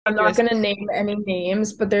I'm not going to name any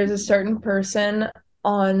names, but there's a certain person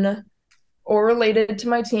on or related to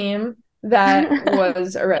my team that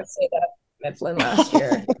was arrested at Mifflin last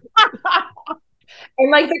year. And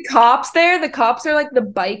like the cops are like the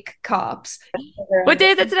bike cops. What day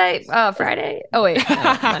is it today? Friday? Oh wait,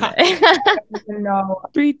 no, Monday. No.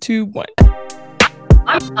 Three, two, one.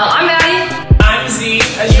 I'm Maddie. I'm Z,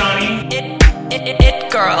 Ajani.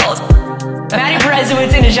 It girls. Maddie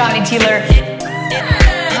Brezowitz and Ajani Teeler.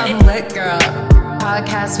 I'm lit girl.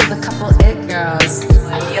 Podcast with a couple it girls.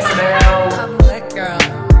 Yes, ma'am. I'm lit girl.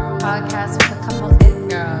 Podcast with a couple it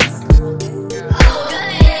girls.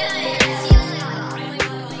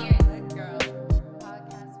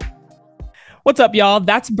 What's up, y'all?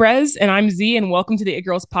 That's Brez, and I'm Z, and welcome to the It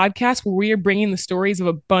Girls podcast, where we are bringing the stories of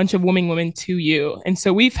a bunch of women to you. And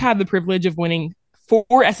so we've had the privilege of winning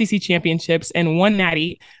 4 SEC championships and 1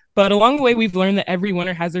 natty, but along the way, we've learned that every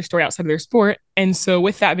winner has their story outside of their sport. And so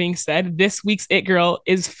with that being said, this week's It Girl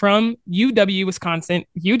is from UW, Wisconsin,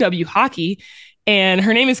 UW hockey, and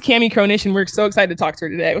her name is Cami Kronish, and we're so excited to talk to her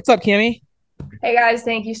today. What's up, Cami? Hey guys,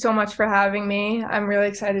 thank you so much for having me. I'm really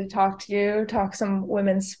excited to talk to you, talk some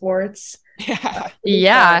women's sports.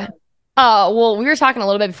 Yeah. Well, we were talking a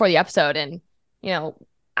little bit before the episode, and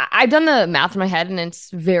I've done the math in my head, and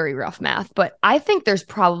it's very rough math. But I think there's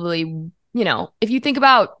probably, if you think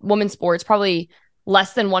about women's sports, probably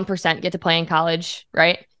less than 1% get to play in college,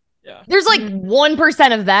 right? Yeah. There's like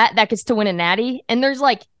 1% of that gets to win a natty, and there's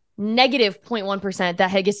like negative 0.1%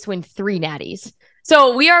 that gets to win 3 natties.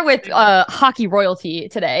 So we are with hockey royalty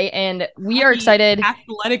today, and we are excited.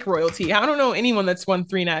 Athletic royalty. I don't know anyone that's won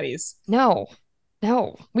 3 natties. No,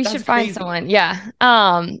 we That's should find crazy. someone. Yeah.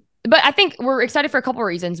 But I think we're excited for a couple of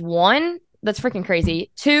reasons. One, that's freaking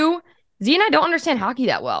crazy. 2, Z and I don't understand hockey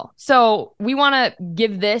that well, so we want to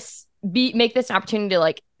make this an opportunity to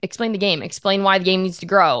like explain the game, explain why the game needs to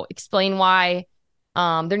grow, explain why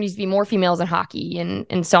there needs to be more females in hockey,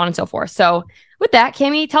 and so on and so forth. So with that,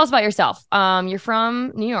 Cami, tell us about yourself. You're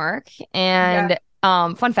from New York, and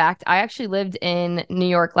fun fact, I actually lived in New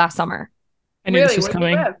York last summer. I knew this was Where do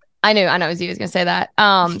you coming. live? I knew Z was gonna say that.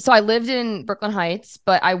 So I lived in Brooklyn Heights,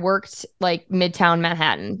 but I worked like Midtown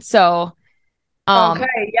Manhattan. So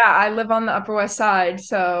Okay, yeah, I live on the Upper West Side,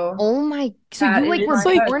 so oh my, so that you like is were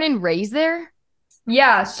my hood. born and raised there?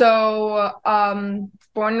 Yeah, so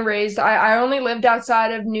born and raised. I only lived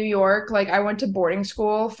outside of New York. Like I went to boarding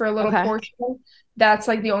school for a little Okay. portion. That's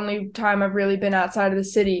like the only time I've really been outside of the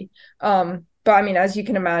city. But I mean, as you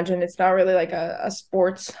can imagine, it's not really like a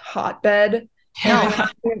sports hotbed. Yeah.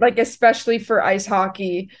 Like especially for ice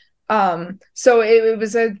hockey. So it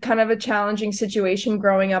was a kind of a challenging situation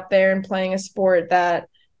growing up there and playing a sport that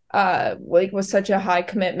like was such a high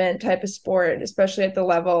commitment type of sport, especially at the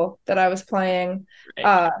level that I was playing.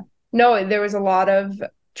 No, there was a lot of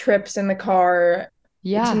trips in the car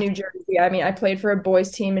to New Jersey. I mean, I played for a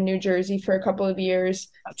boys team in New Jersey for a couple of years.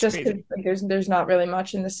 That's Just because crazy. like, there's not really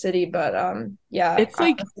much in the city, but yeah, It's I'm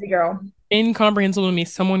like a city girl. incomprehensible to me,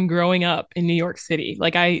 someone growing up in New York City.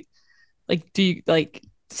 Do you like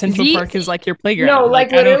Central Z- Park is like your playground? No,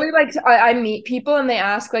 like I don't. literally, like I meet people and they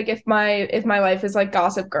ask like if my life is like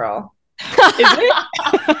Gossip Girl. Is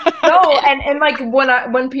it? No, and like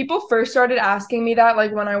when people first started asking me that,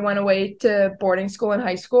 like when I went away to boarding school in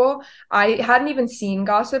high school, I hadn't even seen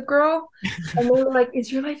Gossip Girl, and they were like,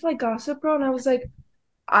 "Is your life like Gossip Girl?" And I was like,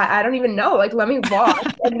 I don't even know. Like, let me watch,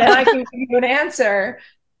 and then I can give you an answer.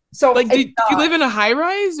 So Like, do it's you not. live in a high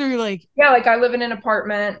rise or like Yeah, like I live in an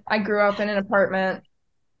apartment. I grew up in an apartment.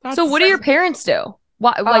 So what that's do your parents do?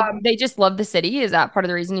 Why, like Um, they just love the city? Is that part of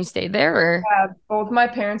the reason you stayed there, or? Both my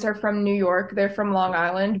parents are from New York. They're from Long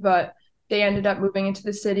Island, but they ended up moving into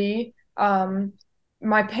the city.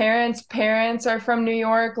 My parents are from New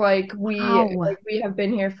York. Wow. Like we have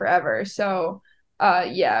been here forever. So,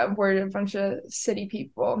 yeah, we're a bunch of city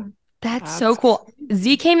people. That's so that's cool.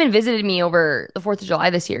 Z came and visited me over the 4th of July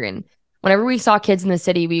this year. And whenever we saw kids in the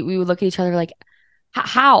city, we would look at each other like,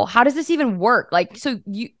 how does this even work? Like, so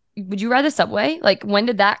would you ride the subway? Like, when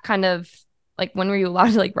did that kind of, like, when were you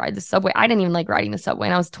allowed to like ride the subway? I didn't even like riding the subway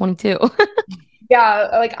and I was 22. Yeah,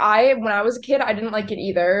 like when I was a kid, I didn't like it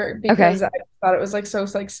either Okay. because I thought it was like so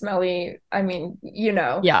like smelly. I mean, you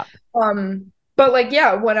know. Yeah. But like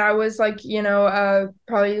yeah, when I was like,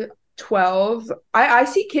 probably 12, I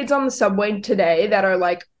see kids on the subway today that are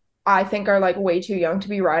like I think are like way too young to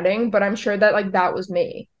be riding, but I'm sure that like that was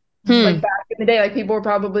me. Like Hmm. back in the day, like people were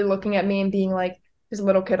probably looking at me and being like, there's a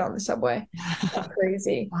little kid on the subway. That's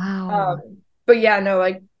crazy. Wow. But yeah, no,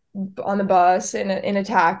 like on the bus, in a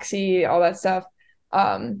taxi, all that stuff.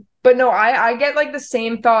 But no, I get like the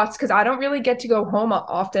same thoughts because I don't really get to go home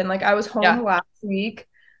often. Like I was Yeah. home last week.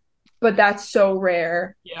 but that's so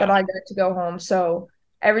rare that I get to go home. So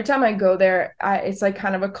every time I go there, it's like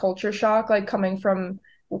kind of a culture shock, like coming from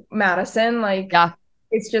Madison. Like,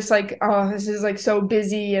 it's just like, oh, this is like so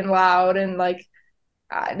busy and loud, and like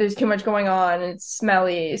there's too much going on, and it's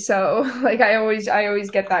smelly. So like I always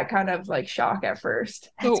get that kind of like shock at first.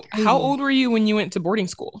 So how old were you when you went to boarding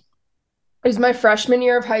school? It was my freshman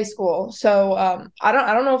year of high school. So I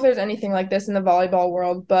don't know if there's anything like this in the volleyball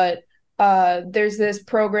world, but there's this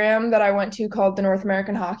program that I went to called the North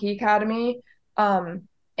American Hockey Academy.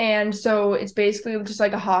 And so it's basically just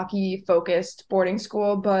like a hockey focused boarding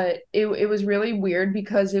school, but it was really weird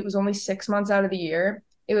because it was only 6 months out of the year.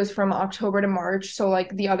 It was from October to March. So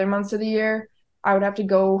like the other months of the year, I would have to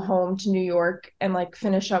go home to New York and like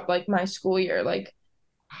finish up like my school year, like,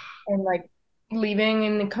 and like leaving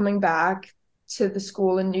and coming back to the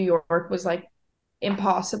school in New York was like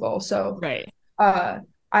impossible. So I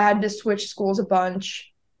had to switch schools a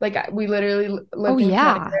bunch. Like we literally lived in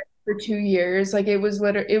Connecticut for 2 years. Like it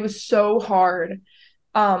was so hard.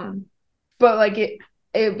 But like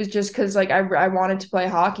it was just because like I wanted to play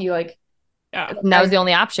hockey. Like and that was the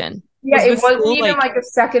only option. Yeah, it wasn't even like a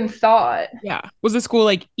second thought. Yeah. Was the school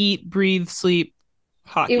like eat, breathe, sleep,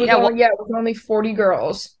 hockey? It was it was only 40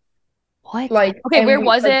 girls. What? Like, okay, where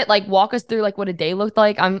was it? Like, walk us through like what a day looked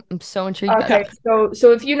like. I'm so intrigued. Okay,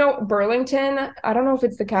 so if you know Burlington, I don't know if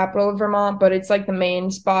it's the capital of Vermont, but it's like the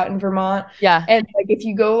main spot in Vermont. Yeah. And like if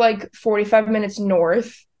you go like 45 minutes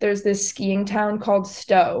north, there's this skiing town called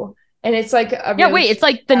Stowe. And it's like it's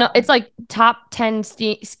like it's like top 10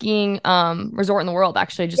 skiing resort in the world,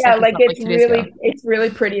 actually. Just like it's really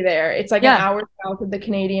pretty there. It's like an hour south of the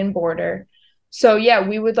Canadian border. So yeah,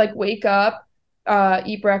 we would like wake up,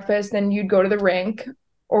 eat breakfast, then you'd go to the rink,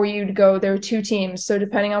 or there were two teams. So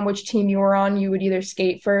depending on which team you were on, you would either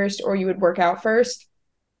skate first or you would work out first.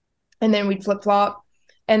 And then we'd flip-flop.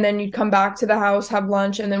 And then you'd come back to the house, have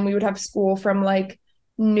lunch, and then we would have school from like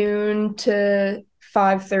noon to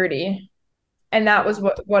 5:30. And that was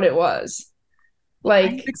what it was.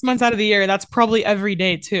 Like 6 months out of the year, that's probably every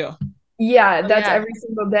day too. Yeah, that's every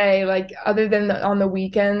single day. Like other than on the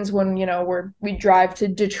weekends when, you know, we drive to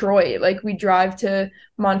Detroit, like we drive to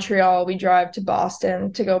Montreal, we drive to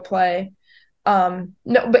Boston to go play. No,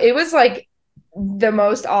 but it was like the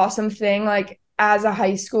most awesome thing. Like as a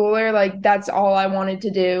high schooler, like that's all I wanted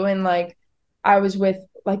to do. And like I was with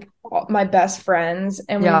like my best friends,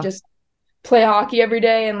 and we just play hockey every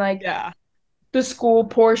day. And like the school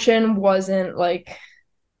portion wasn't like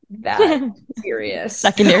that serious.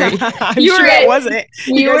 Secondary. I'm sure it wasn't.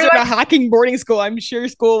 You guys are a hockey boarding school. I'm sure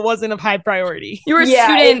school wasn't of high priority. You were a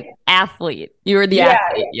student athlete. You were the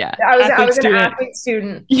athlete. Yeah. I was an athlete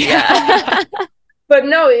student. Yeah. But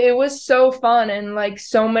no, it was so fun. And like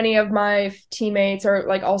so many of my teammates are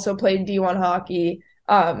like also played D1 hockey.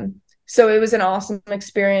 So it was an awesome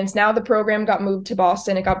experience. Now the program got moved to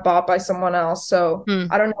Boston. It got bought by someone else. So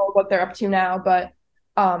I don't know what they're up to now, but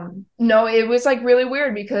no, it was like really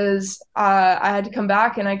weird because I had to come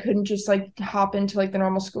back and I couldn't just like hop into like the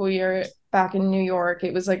normal school year back in New York.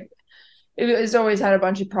 It was like it's always had a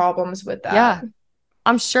bunch of problems with that. Yeah,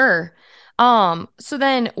 I'm sure. So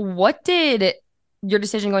then what did your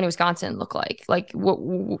decision going to Wisconsin look like? Like what,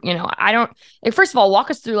 you know, I don't like, first of all,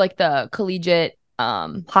 walk us through like the collegiate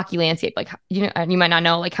hockey landscape. Like, you know, you might not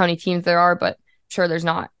know like how many teams there are, but sure there's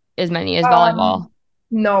not as many as volleyball.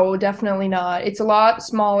 No, definitely not. It's a lot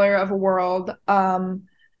smaller of a world.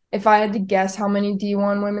 If I had to guess how many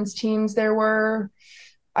D1 women's teams there were,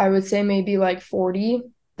 I would say maybe like 40.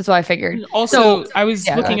 That's what I figured. Also, I was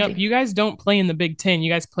looking up, you guys don't play in the Big Ten.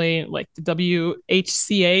 You guys play like the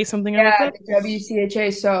WHCA, something like that? Yeah, the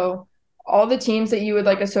WCHA. So all the teams that you would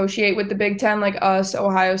like associate with the Big Ten, like us,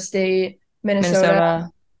 Ohio State, Minnesota.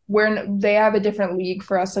 Where they have a different league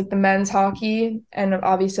for us, like the men's hockey and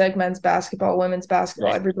obviously like men's basketball, women's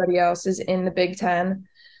basketball, everybody else is in the Big Ten.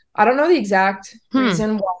 I don't know the exact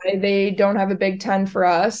reason why they don't have a Big Ten for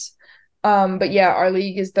us. But yeah, our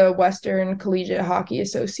league is the Western Collegiate Hockey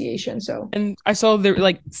Association. So, and I saw that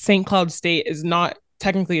like St. Cloud State is not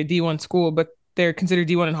technically a D1 school, but they're considered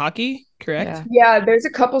D1 in hockey, correct? Yeah, there's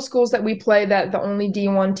a couple schools that we play that the only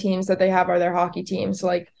D1 teams that they have are their hockey teams,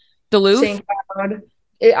 like Duluth, St. Cloud.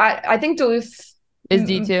 I think Duluth is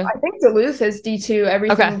D2. I think Duluth is D2.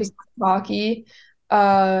 Everything besides hockey.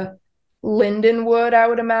 Lindenwood, I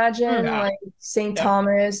would imagine, like St.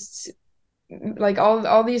 Thomas, like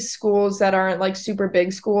all these schools that aren't like super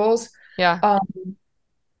big schools.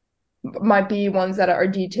 Might be ones that are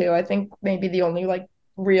D2. I think maybe the only like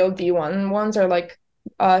real D1 ones are like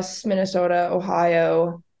us, Minnesota,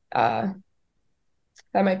 Ohio. That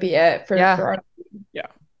might be it for our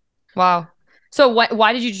Wow. So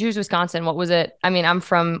why did you choose Wisconsin? What was it? I mean, I'm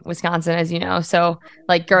from Wisconsin, as you know. So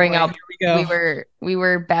like growing up, we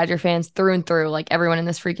were Badger fans through and through, like everyone in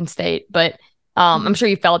this freaking state. But I'm sure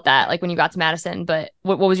you felt that like when you got to Madison. But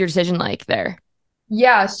what was your decision like there?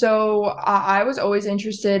 Yeah, so I was always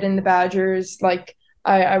interested in the Badgers. Like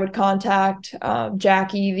I would contact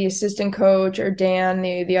Jackie, the assistant coach, or Dan,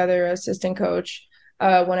 the other assistant coach,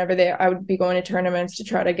 whenever I would be going to tournaments to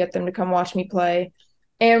try to get them to come watch me play.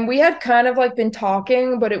 And we had kind of like been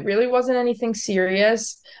talking, but it really wasn't anything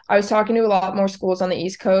serious. I was talking to a lot more schools on the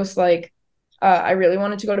East Coast. Like I really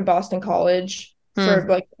wanted to go to Boston College for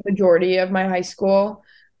like the majority of my high school.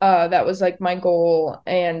 That was like my goal,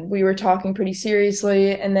 and we were talking pretty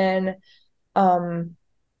seriously. And then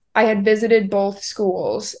I had visited both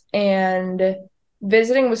schools, and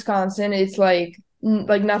visiting Wisconsin, it's like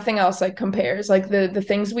nothing else like compares. Like the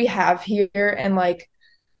things we have here, and like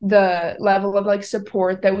the level of like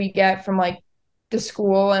support that we get from like the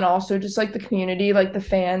school, and also just like the community, like the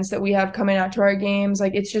fans that we have coming out to our games,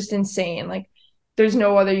 like it's just insane. Like there's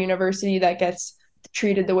no other university that gets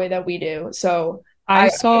treated the way that we do. So I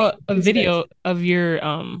saw a video of your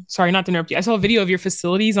sorry, not to interrupt you. I saw a video of your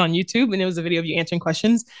facilities on YouTube, and it was a video of you answering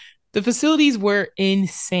questions. The facilities were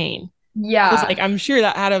insane. Yeah. I was like, I'm sure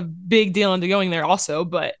that had a big deal into going there also,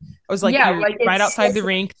 but I was like, Yeah, you're like, right it's outside the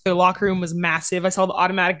rink. The locker room was massive. I saw the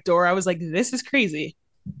automatic door. I was like, this is crazy.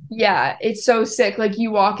 Yeah, it's so sick. Like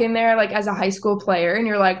you walk in there like as a high school player, and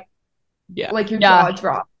you're like, Yeah, like your jaw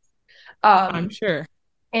drops. I'm sure.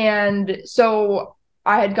 And so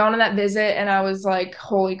I had gone on that visit, and I was like,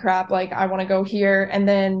 holy crap, like I want to go here. And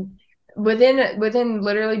then within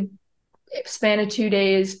literally span of 2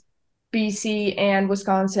 days, BC and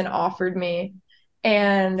Wisconsin offered me.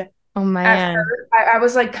 And Oh man. at first, I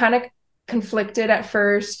was like kind of conflicted at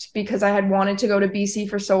first because I had wanted to go to BC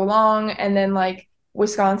for so long, and then like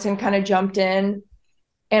Wisconsin kind of jumped in,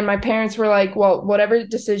 and my parents were like, well, whatever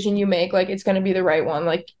decision you make, like it's going to be the right one.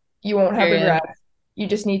 Like you won't have regrets. You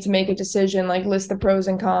just need to make a decision, like list the pros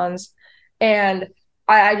and cons. And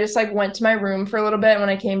I just like went to my room for a little bit. And when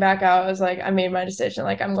I came back out, I was like, I made my decision.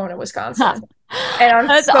 Like I'm going to Wisconsin. And I'm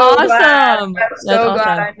That's so awesome. glad. I'm That's so glad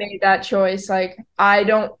awesome. I made that choice. Like I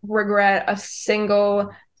don't regret a single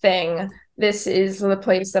thing. This is the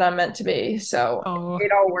place that I'm meant to be. So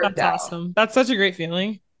it all worked out. That's awesome. That's such a great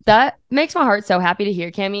feeling. That makes my heart so happy to hear,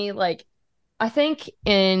 Cami. Like, I think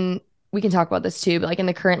we can talk about this too, but like in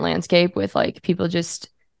the current landscape with like people just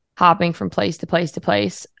hopping from place to place to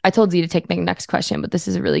place. I told Z to take the next question, but this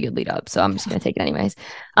is a really good lead up, so I'm just gonna take it anyways.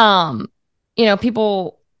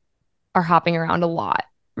 People are hopping around a lot,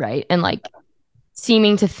 right? And like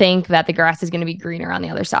seeming to think that the grass is gonna be greener on the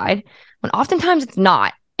other side, when oftentimes it's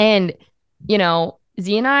not. And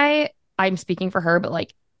Z and I'm speaking for her, but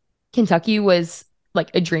like Kentucky was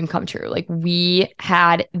like a dream come true. Like we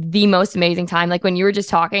had the most amazing time. Like when you were just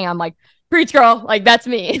talking, I'm like, preach girl, like that's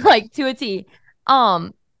me, like to a T.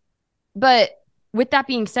 But with that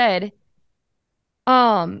being said, we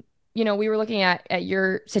were looking at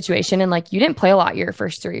your situation, and like you didn't play a lot your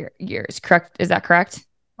first 3 years, correct? Is that correct?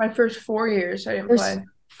 My first 4 years, I didn't play.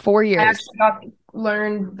 4 years. I actually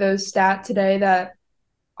learned the stat today that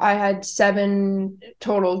I had 7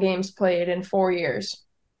 total games played in 4 years.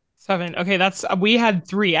 7. Okay, we had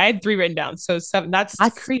 3. I had 3 written down, so 7. That's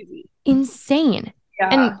crazy, insane. Yeah.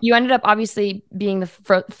 And you ended up obviously being the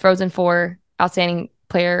Frozen Four outstanding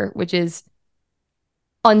player, which is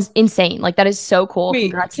insane. Like that is so cool.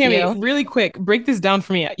 Wait, Congrats to Cami, you. really quick, break this down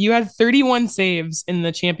for me. You had 31 saves in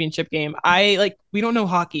the championship game. We don't know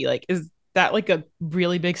hockey. Like, is that like a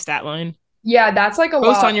really big stat line? Yeah, that's like a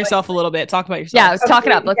lot. Boast on yourself a little bit. Talk about yourself. Yeah, let's talk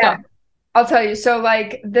it up. Let's go. I'll tell you. So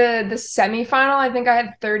like the semifinal, I think I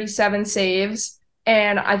had 37 saves,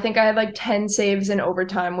 and I think I had like 10 saves in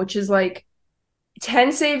overtime, which is like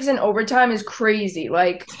 10 saves in overtime is crazy.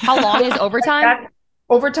 Like how long is overtime?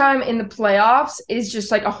 Overtime in the playoffs is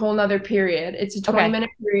just like a whole nother period. It's a 20-minute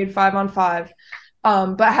period, 5-on-5.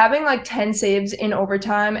 But having like 10 saves in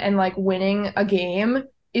overtime and like winning a game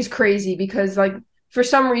is crazy because like for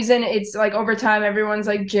some reason it's like overtime, everyone's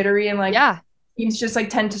like jittery and like teams just like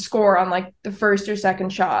tend to score on like the first or second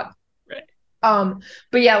shot. Right.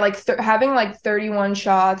 But yeah, like having like 31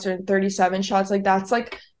 shots or 37 shots, like that's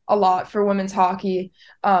like a lot for women's hockey.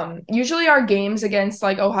 Usually our games against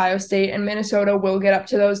like Ohio State and Minnesota will get up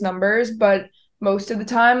to those numbers, but most of the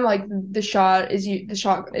time like the shot is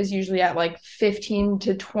usually at like 15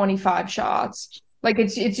 to 25 shots. Like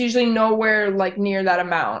it's usually nowhere like near that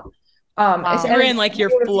amount. You're in like your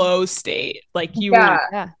flow state. Like you were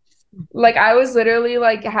like I was literally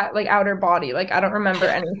like like outer body. Like I don't remember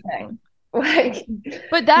anything. Like,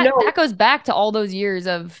 But that no, that goes back to all those years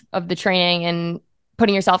of the training and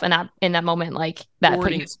putting yourself in that moment, like that put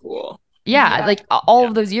Boarding you, school. yeah, like all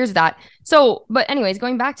of those years of that. So, but anyways,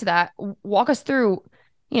 going back to that, walk us through,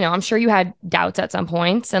 I'm sure you had doubts at some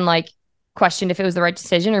points and like questioned if it was the right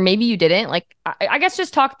decision, or maybe you didn't. Like, I guess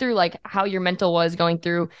just talk through like how your mental was going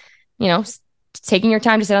through, taking your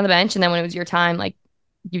time to sit on the bench, and then when it was your time, like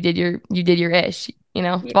you did your ish.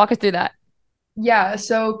 Walk us through that. yeah.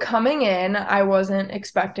 So coming in, I wasn't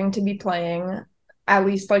expecting to be playing, at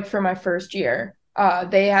least like for my first year.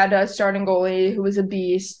 They had a starting goalie who was a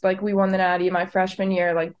beast. Like we won the Natty my freshman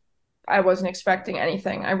year. Like I wasn't expecting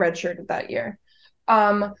anything. I redshirted that year.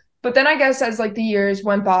 But then I guess as like the years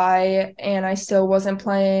went by and I still wasn't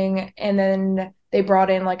playing, and then they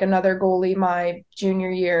brought in like another goalie my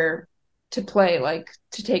junior year to play, like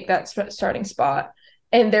to take that starting spot.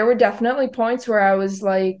 And there were definitely points where I was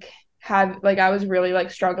like, I was really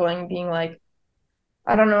like struggling, being like,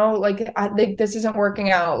 I don't know, like I think this isn't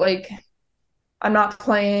working out. Like I'm not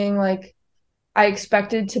playing. Like I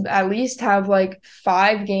expected to at least have like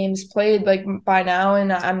 5 games played like by now,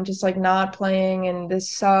 and I'm just like not playing, and this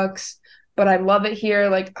sucks. But I love it here.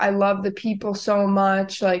 Like I love the people so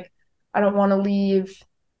much. Like I don't want to leave.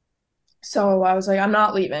 So I was like, I'm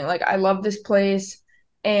not leaving. Like I love this place,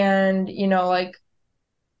 and like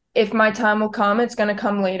if my time will come, it's gonna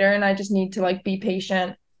come later, and I just need to like be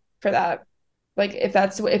patient for that. Like if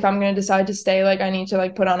I'm gonna decide to stay, like I need to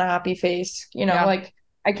like put on a happy face, Yeah. like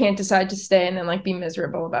I can't decide to stay and then like be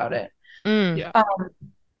miserable about it. Mm.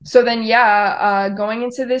 So then going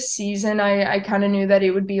into this season, I kind of knew that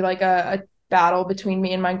it would be like a battle between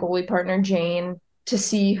me and my goalie partner Jane to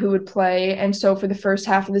see who would play. And so for the first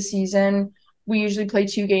half of the season, we usually play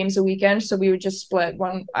 2 games a weekend. So we would just split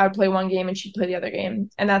one. I would play one game and she'd play the other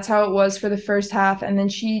game. And that's how it was for the first half. And then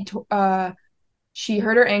she hurt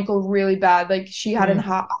her ankle really bad. Like she had a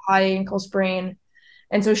high ankle sprain.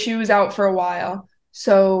 And so she was out for a while.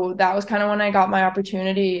 So that was kind of when I got my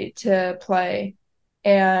opportunity to play.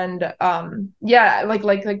 And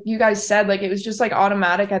like you guys said, like it was just like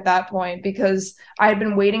automatic at that point because I had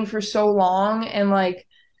been waiting for so long, and like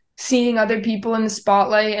seeing other people in the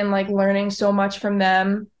spotlight and like learning so much from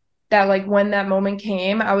them, that like when that moment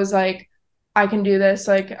came, I was like, I can do this.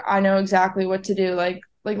 Like I know exactly what to do. Like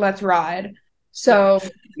let's ride. So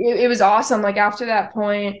it was awesome. Like after that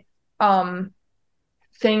point,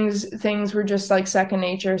 things were just like second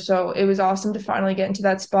nature. So it was awesome to finally get into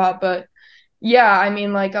that spot. But yeah, I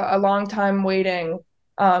mean, like a long time waiting.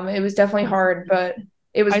 It was definitely hard, but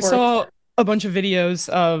it was. I worth saw it. a bunch of videos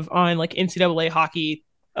on like NCAA hockey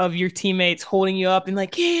of your teammates holding you up and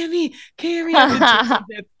like Cami at the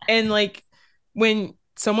championship. And like when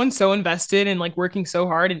someone's so invested and like working so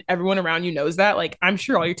hard and everyone around you knows that, like I'm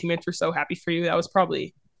sure all your teammates were so happy for you. That was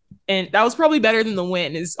probably better than the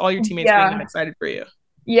win, is all your teammates being that excited for you.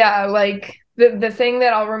 Yeah, like the thing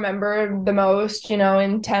that I'll remember the most,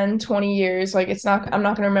 in 10, 20 years, like I'm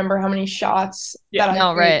not gonna remember how many shots that I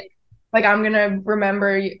No, made. right. Like I'm gonna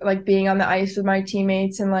remember like being on the ice with my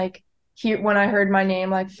teammates and like when I heard my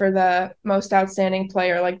name like for the most outstanding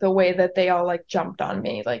player, like the way that they all like jumped on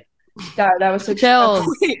me, like that was such Chills.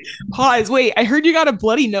 Pause. Wait, I heard you got a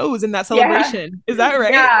bloody nose in that celebration. Is that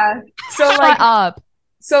right? Yeah. So Shut like up.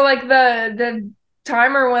 So like the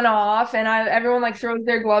timer went off and everyone like throws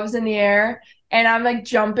their gloves in the air and I'm like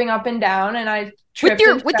jumping up and down and I tripped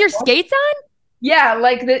With your skates on? Yeah,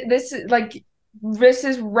 like this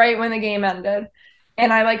is right when the game ended.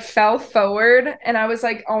 And I like fell forward and I was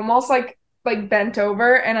like almost like bent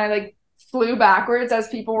over and I like flew backwards as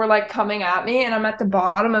people were like coming at me, and I'm at the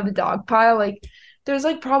bottom of the dog pile. Like there's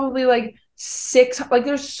like probably like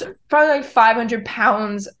there's probably like 500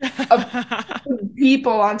 pounds of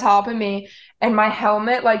people on top of me, and my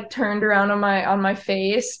helmet like turned around on my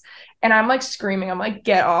face, and I'm like screaming. I'm like,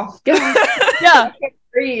 get off. Yeah. I can't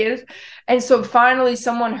breathe. And so finally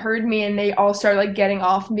someone heard me and they all start like getting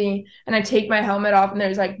off me, and I take my helmet off and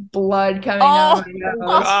there's like blood coming out.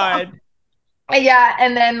 Oh God. Yeah,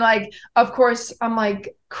 and then like of course I'm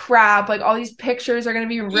like, crap, like all these pictures are gonna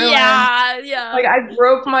be ruined. Yeah. Like I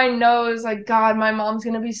broke my nose. Like God, my mom's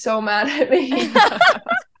gonna be so mad at me.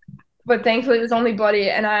 But thankfully it was only bloody,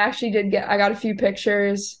 and I got a few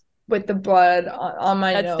pictures with the blood on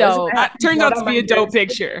my That's nose. dope. That turned out to be a dope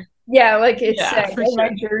picture. Yeah, like it's sick. for And sure.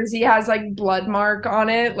 my jersey has like blood mark on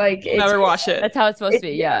it. Like it's Never wash it. That's how it's supposed to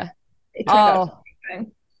be. Yeah. It turned out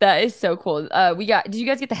amazing. That is so cool. Did you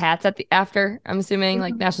guys get the hats after? I'm assuming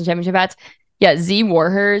like national championship hats. Yeah, Z wore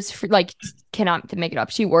hers like cannot make it up.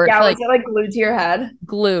 She wore it Yeah, for, was it like glued to your head?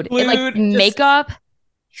 glued. And like Glued, just- makeup.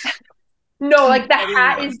 No, like the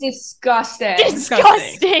hat is disgusting.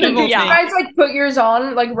 Disgusting. The whole You Yeah. guys like put yours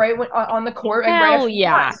on like right when, on the court, like right Hell after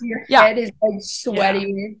yeah. so your Yeah. head is like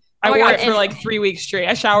sweaty. I Oh my wore God, it for and- like 3 weeks straight.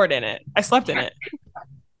 I showered in it. I slept in it.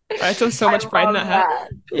 I took so much pride in that hat.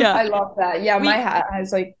 Yeah. I love that. Yeah, We- my hat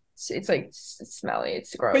has like it's like smelly.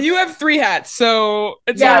 It's gross. But you have 3 hats, so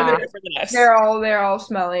it's Yeah. all different for the rest. they're all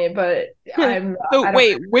smelly, but I'm So I don't-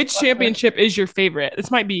 wait, which championship is your favorite?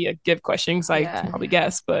 This might be a give question because I Yeah. can probably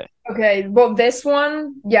guess, but Okay, well this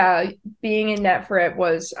one, yeah, being in net for it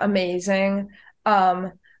was amazing.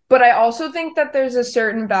 But I also think that there's a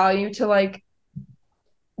certain value to like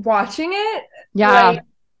watching it. Yeah.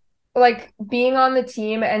 Like being on the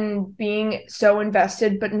team and being so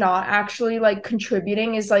invested but not actually like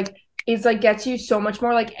contributing is like gets you so much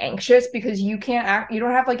more like anxious because you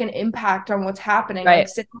don't have like an impact on what's happening. Right. Like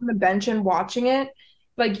sitting on the bench and watching it,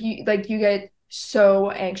 you get so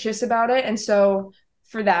anxious about it. And so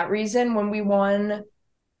for that reason, when we won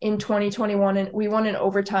in 2021 and we won in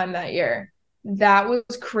overtime that year, that was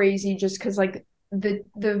crazy just because like the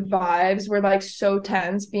vibes were like so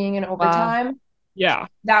tense being in overtime. yeah.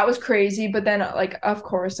 That was crazy. But then like of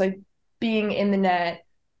course like being in the net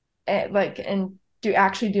and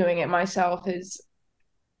actually doing it myself is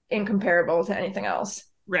incomparable to anything else.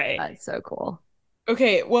 Right. That's so cool.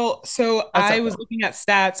 Okay, well, so That's I so was cool. looking at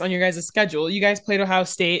stats on your guys' schedule. You guys played Ohio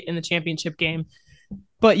State in the championship game,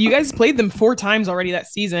 but you guys played them 4 times already that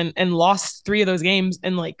season and lost 3 of those games,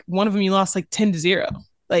 and like one of them you lost like 10-0.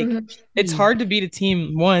 Like it's hard to beat a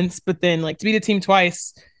team once, but then like to beat a team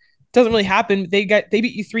twice doesn't really happen. They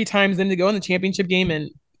beat you 3 times, then to go in the championship game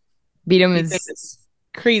and Beat them beat them is is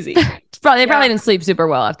crazy. they probably didn't sleep super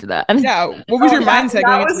well after that. Yeah, what was your that- mindset that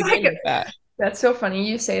going was into the game like- with that? That's so funny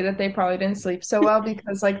you say that they probably didn't sleep so well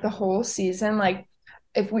because like the whole season, like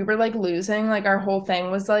if we were like losing, like our whole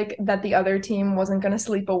thing was like that the other team wasn't gonna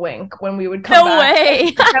sleep a wink when we would come No back.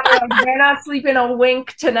 way. Like, they're not sleeping a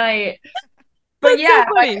wink tonight. But That's yeah,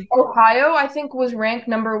 so like funny. Ohio, I think was ranked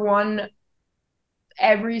number 1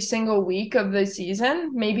 every single week of the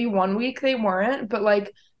season. Maybe one week they weren't, but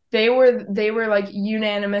like they were like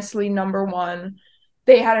unanimously number 1.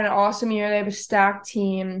 They had an awesome year. They have a stacked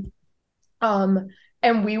team.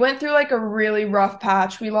 And we went through like a really rough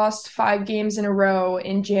patch. We lost 5 games in a row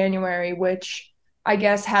in January, which I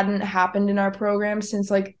guess hadn't happened in our program since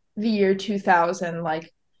like the year 2000.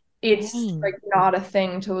 Like it's like not a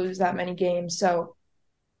thing to lose that many games. So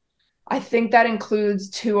I think that includes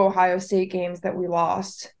 2 Ohio State games that we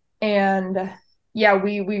lost. And yeah,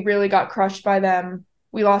 we really got crushed by them.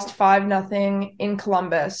 We lost 5-0 in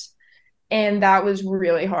Columbus. And that was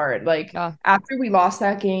really hard. Like after we lost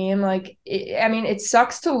that game, like it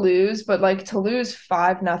sucks to lose, but like to lose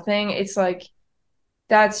 5-0, it's like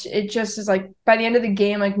it just is like by the end of the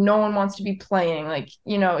game, like no one wants to be playing. Like,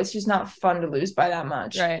 it's just not fun to lose by that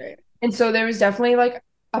much. Right. And so there was definitely like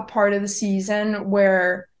a part of the season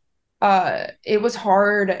where it was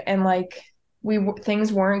hard and like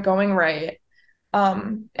things weren't going right.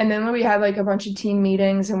 And then we had like a bunch of team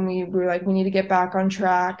meetings and we were like, we need to get back on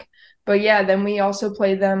track. But yeah, then we also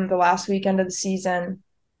played them the last weekend of the season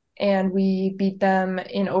and we beat them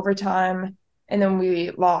in overtime and then we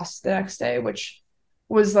lost the next day, which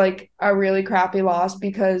was like a really crappy loss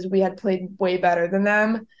because we had played way better than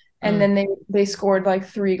them. And then they scored like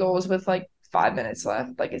 3 goals with like 5 minutes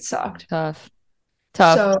left. Like it sucked. Tough.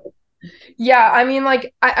 So yeah, I mean,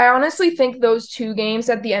 like I honestly think those 2 games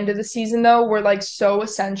at the end of the season though were like so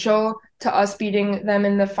essential to us beating them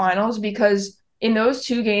in the finals because in those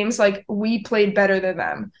 2 games, like we played better than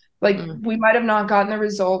them. Like we might have not gotten the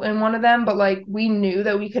result in one of them, but like we knew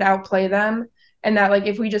that we could outplay them and that like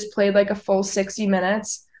if we just played like a full 60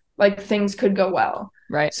 minutes, like things could go well.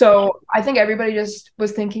 Right. So I think everybody just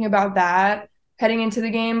was thinking about that heading into the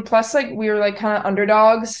game. Plus, like we were like kind of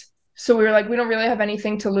underdogs. So we were like, we don't really have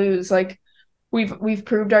anything to lose. Like we've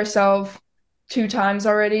proved ourselves 2 times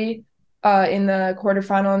already in the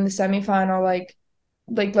quarterfinal and the semifinal. Like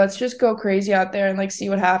let's just go crazy out there and like see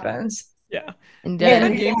what happens. Yeah. And We've had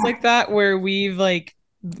then games like that where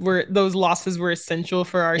where those losses were essential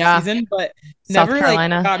for our season, but South never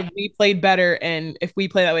Carolina. like God, we played better and if we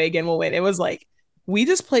play that way again, we'll win. It was like we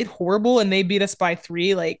just played horrible and they beat us by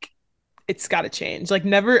 3. Like it's got to change. Like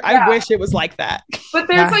never. Yeah. I wish it was like that. But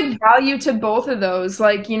there's like value to both of those.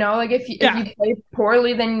 Like, like if you play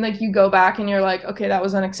poorly, then like you go back and you're like, okay, that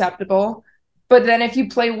was unacceptable. But then if you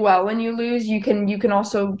play well and you lose, you can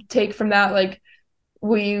also take from that like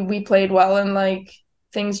we played well and like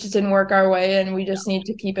things just didn't work our way and we just need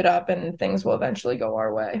to keep it up and things will eventually go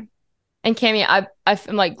our way. And Cami,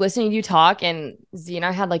 I'm like listening to you talk, and Z and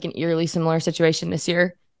I had like an eerily similar situation this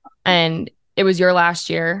year, and it was your last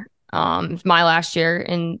year. My last year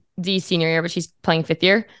in Z's senior year, but she's playing 5th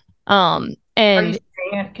year. Are you And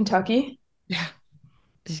staying at Kentucky? Yeah.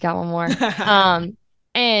 she's got one more.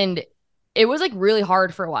 And it was like really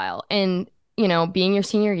hard for a while. And, you know, being your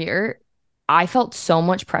senior year, I felt so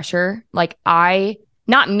much pressure. Like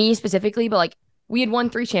not me specifically, but like we had won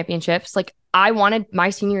 3 championships. Like I wanted my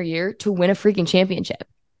senior year to win a freaking championship,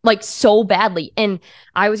 like so badly. And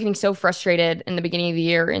I was getting so frustrated in the beginning of the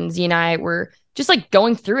year. And Z and I were just like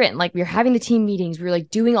going through it. And like we were having the team meetings. We were like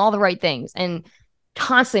doing all the right things. And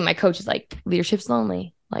constantly my coach is like, leadership's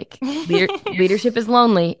lonely. Like leadership is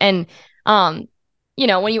lonely. And, you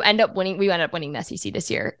know, when you end up winning, we ended up winning the SEC this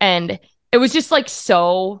year. And it was just like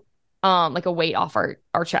so, like a weight off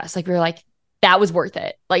our chest. Like we were like, that was worth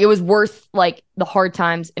it. Like it was worth like the hard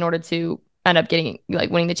times in order to end up getting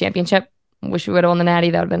like winning the championship. Wish we would have won the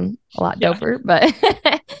Natty. That would have been a lot doper. But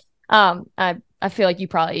I feel like you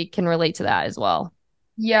probably can relate to that as well.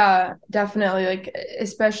 Yeah, definitely. Like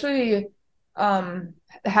especially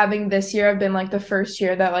having this year have been like the first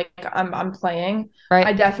year that like I'm playing. Right.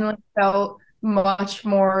 I definitely felt much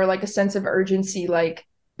more like a sense of urgency. Like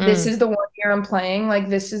this is the one year I'm playing. Like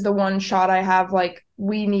this is the one shot I have. Like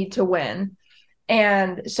we need to win.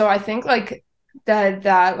 And so I think like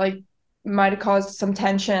that like might have caused some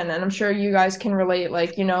tension, and I'm sure you guys can relate.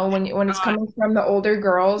 Like, you know, when it's coming from the older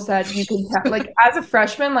girls that you can tell, like as a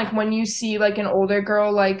freshman, like when you see like an older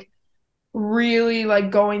girl like really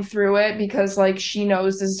like going through it because like she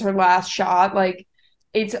knows this is her last shot, like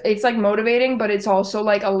it's like motivating, but it's also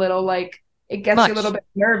like a little like it gets you a little bit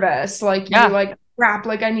nervous. Like you're like, crap,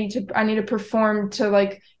 like I need to perform to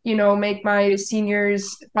like, you know, make my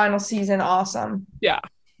seniors final season awesome. Yeah.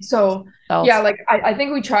 So yeah, like I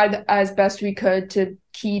think we tried as best we could to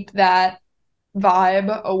keep that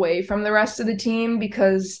vibe away from the rest of the team,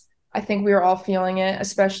 because I think we were all feeling it,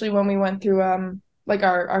 especially when we went through like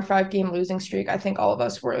our 5-game losing streak. I think all of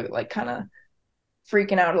us were like kind of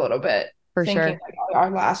freaking out a little bit, for thinking sure. like our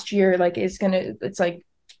last year like it's like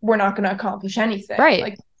we're not gonna accomplish anything. Right.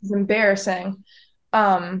 Like it's embarrassing.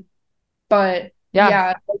 But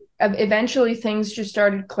yeah, eventually things just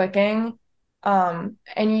started clicking. And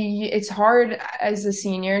it's hard as a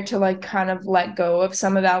senior to like kind of let go of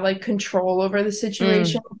some of that like control over the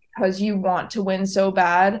situation because you want to win so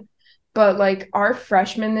bad. But like our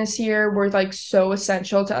freshmen this year were like so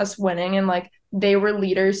essential to us winning, and like they were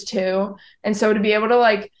leaders too. And so to be able to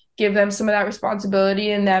like give them some of that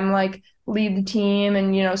responsibility and them like lead the team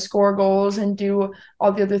and, you know, score goals and do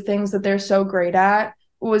all the other things that they're so great at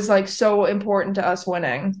was like so important to us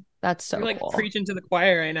winning. That's so You're like cool. preaching to the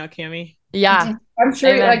choir right now, Cami. Yeah. I'm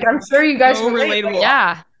sure I'm sure you guys so relate. relatable. Like,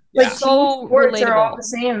 yeah. Like so sports relatable. are all the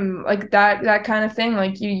same, like that kind of thing.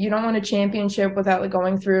 Like you don't win a championship without like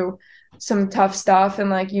going through some tough stuff,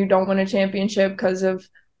 and like you don't win a championship because of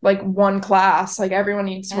like one class. Like everyone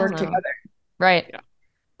needs to work together. Right.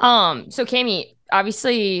 Yeah. So Cami,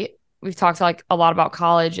 obviously we've talked like a lot about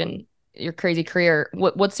college and your crazy career.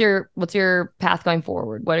 What's your path going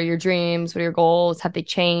forward? What are your dreams? What are your goals? Have they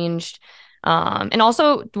changed? And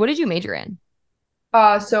also, what did you major in?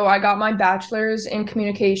 So I got my bachelor's in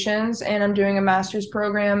communications, and I'm doing a master's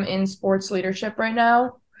program in sports leadership right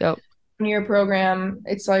now. Yep. Year program.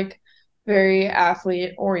 It's like very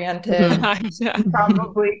athlete oriented.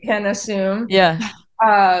 Probably can assume. Yeah.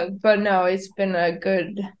 But no, it's been a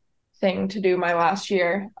good thing to do my last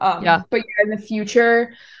year. But yeah, in the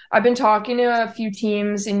future, I've been talking to a few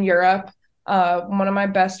teams in Europe. One of my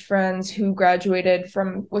best friends who graduated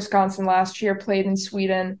from Wisconsin last year played in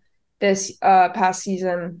Sweden this past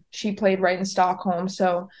season. She played right in Stockholm.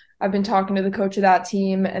 So I've been talking to the coach of that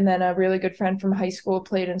team, and then a really good friend from high school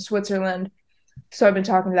played in Switzerland. So I've been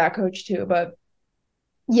talking to that coach too. But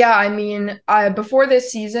yeah, I mean, before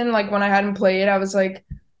this season, like when I hadn't played, I was like,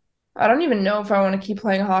 I don't even know if I want to keep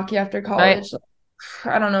playing hockey after college.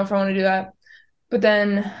 Right. I don't know if I want to do that. But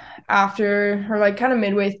then after, or like kind of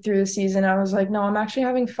midway through the season, I was like, no, I'm actually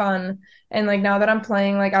having fun. And like now that I'm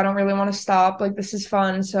playing, like I don't really want to stop. Like this is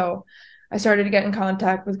fun. So I started to get in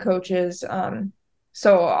contact with coaches.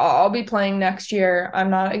 So I'll be playing next year. I'm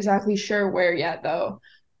not exactly sure where yet though.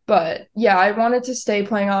 But yeah, I wanted to stay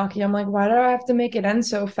playing hockey. I'm like, why do I have to make it end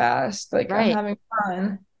so fast? Like I'm having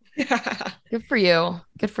fun. Good for you.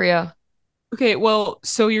 Good for you. Okay, well,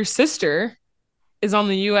 so your sister is on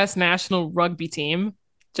the U.S. national rugby team,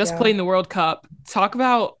 just played in the World Cup. Talk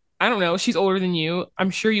about, I don't know, she's older than you. I'm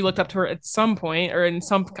sure you looked up to her at some point or in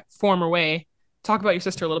some form or way. Talk about your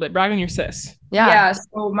sister a little bit. Brag on your sis. Yeah,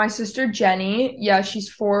 so my sister Jenny, she's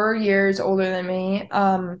 4 years older than me.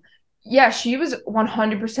 Yeah, she was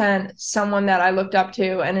 100% someone that I looked up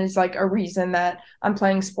to and is like a reason that I'm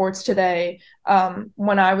playing sports today.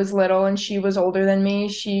 When I was little and she was older than me,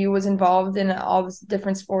 she was involved in all these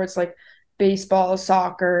different sports like baseball,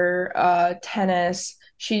 soccer, tennis.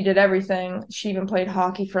 She did everything. She even played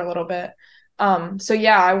hockey for a little bit. So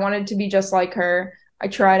yeah, I wanted to be just like her. I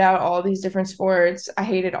tried out all these different sports. I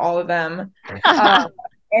hated all of them.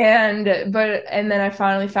 And then I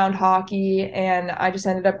finally found hockey and I just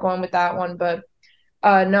ended up going with that one. But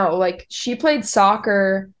no, like she played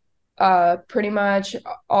soccer pretty much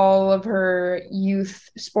all of her youth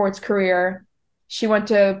sports career. She went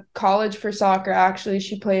to college for soccer actually.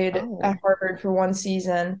 She played at Harvard for one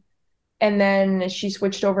season and then she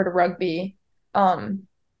switched over to rugby. But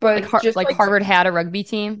like Harvard had a rugby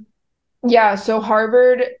team. Yeah, so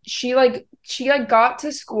Harvard, she got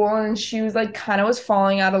to school and she was like kind of was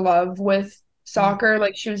falling out of love with soccer.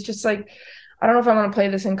 Like she was just like, I don't know if I want to play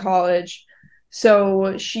this in college.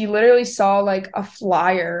 So she literally saw like a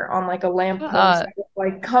flyer on like a lamppost,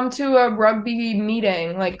 like come to a rugby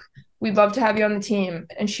meeting. Like we'd love to have you on the team.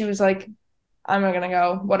 And she was like, I'm not gonna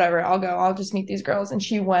go, whatever, I'll go. I'll just meet these girls. And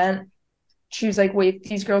she went. She was like, wait,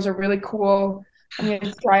 these girls are really cool. I'm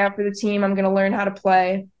gonna try out for the team. I'm gonna learn how to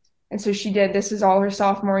play. And so she did. This is all her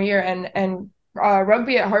sophomore year, and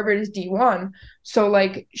rugby at Harvard is D1. So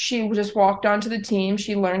like she just walked onto the team.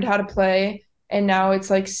 She learned how to play, and now it's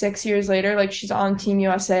like 6 years later. Like she's on Team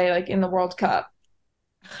USA, like in the World Cup.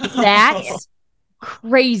 That's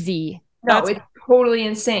crazy. No, it's totally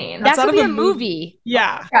insane. That could be a movie.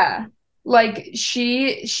 Yeah. Yeah. Like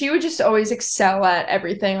she would just always excel at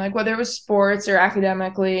everything, like whether it was sports or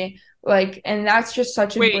academically. Like, and that's just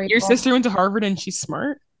such a great. Your sister went to Harvard and she's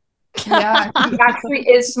smart? Yeah, she actually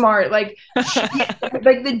is smart. Like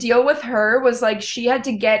like the deal with her was like she had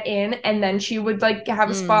to get in and then she would like have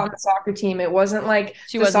a spot on the soccer team. It wasn't like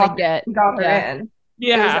she wasn't got her in.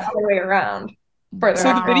 Yeah. It was the other way around.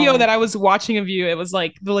 So the video that I was watching of you, it was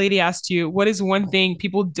like the lady asked you, what is one thing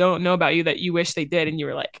people don't know about you that you wish they did? And you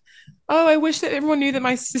were like, oh, I wish that everyone knew that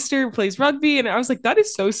my sister plays rugby. And I was like, that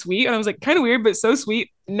is so sweet. And I was like, kind of weird, but so sweet.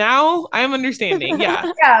 Now I'm understanding.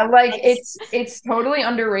 Yeah. Yeah, like it's totally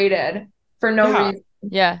underrated for no reason.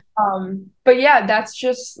 Yeah. But yeah, that's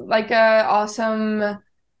just like a awesome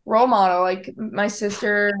role model. Like my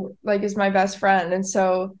sister like is my best friend. And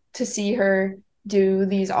so to see her do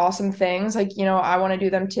these awesome things, like, you know, I want to do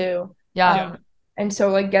them too. Yeah. And so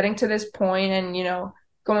like getting to this point and, you know,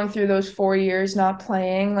 going through those 4 years not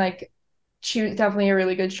playing, like she was definitely a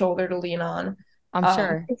really good shoulder to lean on. I'm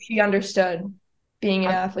sure she understood being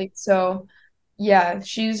an athlete. So yeah,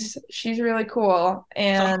 she's really cool.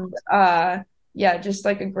 And yeah, just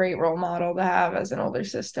like a great role model to have as an older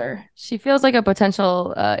sister. She feels like a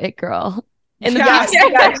potential it girl. In the past,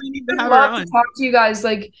 I'd love to talk to you guys.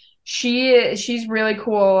 Like she's really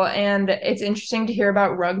cool, and it's interesting to hear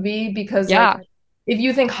about rugby because like if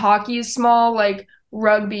you think hockey is small, like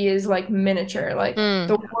rugby is like miniature. Like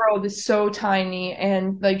the world is so tiny,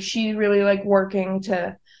 and like she's really like working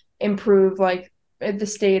to improve like the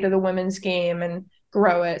state of the women's game and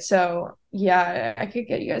grow it. So yeah, I could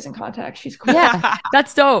get you guys in contact. She's cool. Yeah,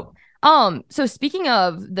 that's dope. So speaking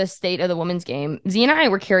of the state of the women's game, Z and I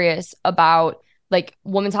were curious about like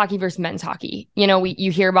women's hockey versus men's hockey. You know,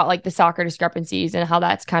 you hear about like the soccer discrepancies and how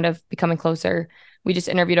that's kind of becoming closer. We just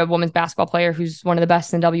interviewed a women's basketball player who's one of the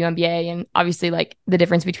best in WNBA. And obviously like the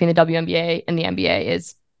difference between the WNBA and the NBA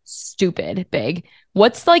is stupid big.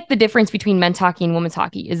 What's like the difference between men's hockey and women's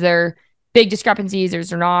hockey? Is there big discrepancies or is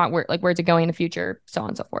there not? Where's it going in the future? So on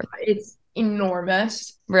and so forth. It's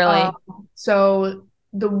enormous. Really? So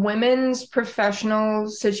the women's professional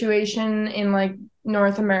situation in like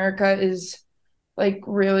North America is like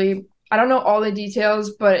really, I don't know all the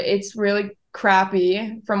details, but it's really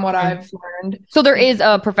crappy from what I've learned. So there is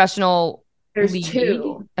a professional There's league?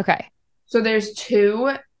 two. Okay. So there's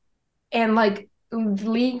two, and like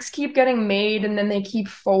leagues keep getting made and then they keep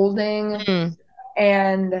folding.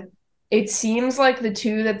 And it seems like the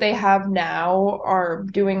two that they have now are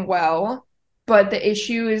doing well, but the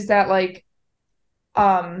issue is that like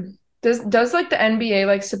does like the NBA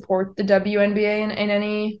like support the WNBA in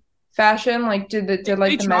any fashion? Like did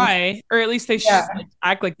like they the try, or at least they should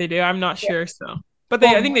act like they do. I'm not sure. So, but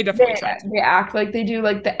I think they definitely try. They act like they do.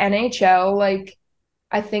 Like the NHL, like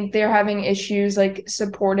I think they're having issues like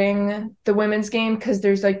supporting the women's game because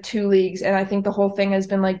there's like two leagues, and I think the whole thing has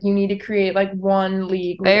been like you need to create like one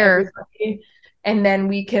league with everybody, and then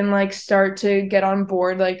we can like start to get on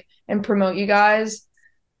board like and promote you guys.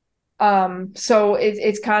 So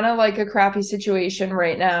it's kind of like a crappy situation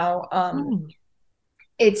right now.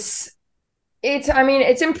 It's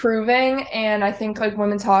it's improving, and I think like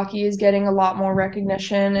women's hockey is getting a lot more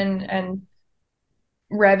recognition and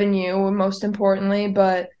revenue, most importantly,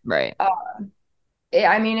 but Right.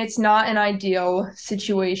 it's not an ideal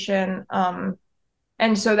situation.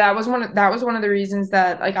 And so that was one of the reasons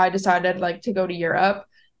that like I decided like to go to Europe,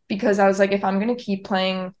 because I was like, if I'm gonna keep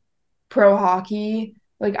playing pro hockey,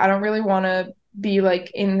 like I don't really want to be like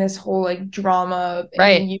in this whole like drama in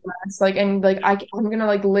Right. the US, like, and like I'm gonna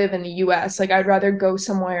like live in the US. Like I'd rather go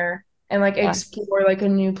somewhere and like Yeah. explore like a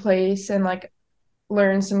new place and like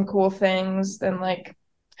learn some cool things than like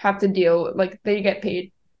have to deal like they get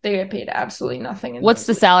paid absolutely nothing in What's those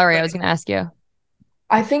the leagues. salary? I was gonna ask you.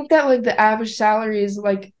 I think that like the average salary is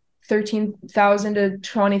like $13,000 to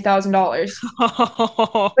 $20,000.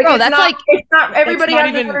 Like Bro, that's like it's not everybody not has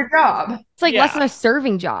even- another job. it's like less Yeah. than a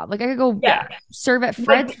serving job. Like I could go Yeah. serve at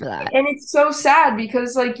Fred's Like, for that. and it's so sad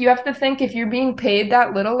because like you have to think if you're being paid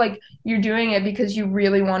that little, like you're doing it because you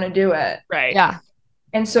really want to do it. Right. Yeah.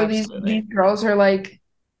 And so Absolutely. these girls are like,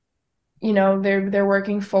 they're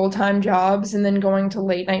working full-time jobs and then going to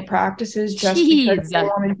late night practices just because Jeez. they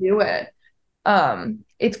want to do it.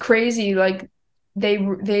 It's crazy. Like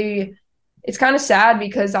they it's kind of sad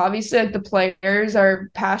because obviously like the players are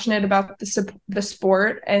passionate about the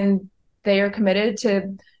sport and they are committed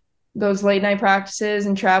to those late night practices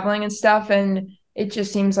and traveling and stuff, and it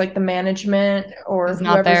just seems like the management or It's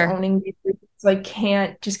not whoever's there. owning these leagues, like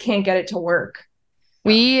can't get it to work.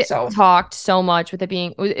 We So talked so much with it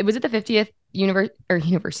being was it the 50th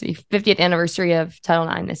university 50th anniversary of Title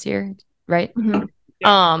IX this year, right? mhm.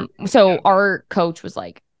 So our coach was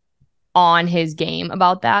like on his game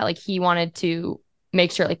about that. Like he wanted to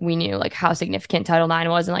make sure like we knew like how significant Title IX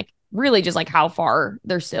was and like really just like how far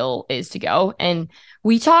there still is to go. And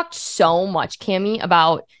we talked so much, Cami,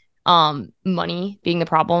 about money being the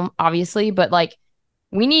problem, obviously, but like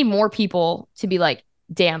we need more people to be like,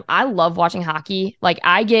 damn, I love watching hockey. Like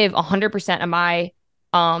I give 100% of my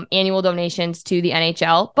annual donations to the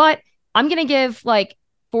NHL, but I'm gonna give like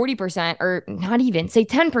 40% or not even say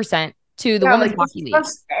 10% to the women's Like hockey league.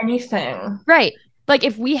 just anything. Right. Like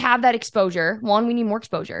if we have that exposure, one, we need more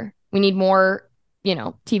exposure. We need more,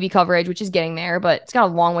 TV coverage, which is getting there, but it's got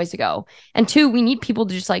a long ways to go. And two, we need people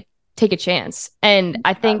to just like take a chance. And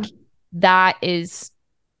I think that is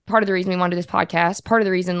part of the reason we want to do this podcast. Part of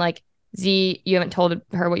the reason like Z, you haven't told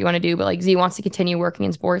her what you want to do, but like Z wants to continue working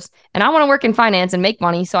in sports. And I want to work in finance and make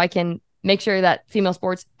money so I can make sure that female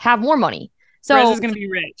sports have more money. So Rez is gonna be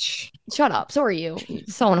rich. shut up. So are you.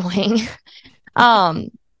 So annoying.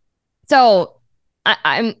 So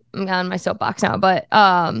I'm on my soapbox now, but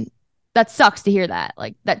that sucks to hear that.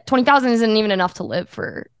 Like that 20,000 isn't even enough to live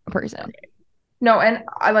for a person. No, and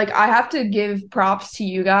I have to give props to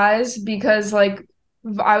you guys because like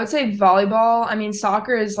I would say volleyball, I mean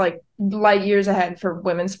soccer is like light years ahead for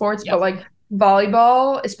women's sports, Yep. but like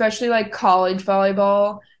volleyball, especially like college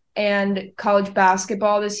volleyball and college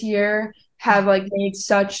basketball this year have like made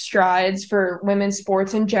such strides for women's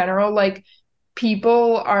sports in general. Like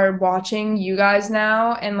people are watching you guys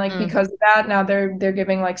now, and like because of that now they're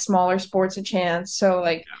giving like smaller sports a chance. So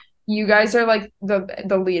like you guys are like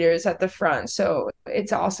the leaders at the front, so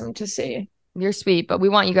it's awesome to see. You're sweet, but we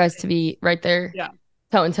want you guys to be right there, Yeah.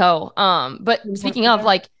 toe in toe. But speaking of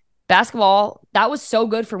like basketball, that was so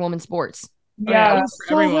good for women's sports. Yeah, That was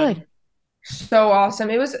for so everyone. good. so awesome.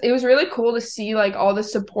 It was really cool to see like all the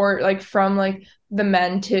support like from like the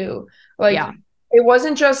men too. Like Yeah. it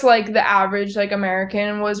wasn't just like the average like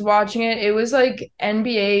American was watching it. It was like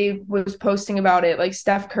NBA was posting about it, like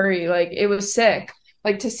Steph Curry. Like it was sick.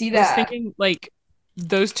 Like to see I was that. thinking like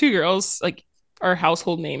those two girls like are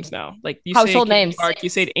household names now. Like you Household say Caitlin names. Clark, you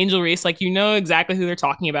say Angel Reese, like you know exactly who they're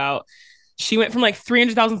talking about. She went from like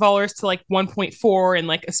 300,000 followers to like 1.4 in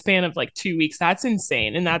like a span of like 2 weeks. That's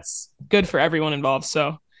insane, and that's good for everyone involved.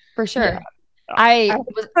 So For sure. Yeah. I I think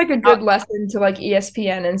it's like a good lesson to like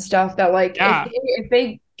ESPN and stuff that like Yeah. if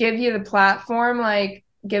they give you the platform, like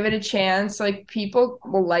give it a chance, like people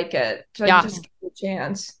will like it. Like Yeah. just give it a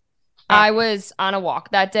chance. I was on a walk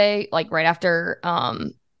that day, like right after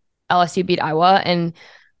LSU beat Iowa, and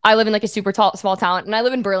I live in like a super small town, and I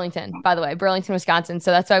live in Burlington, by the way, Burlington, Wisconsin.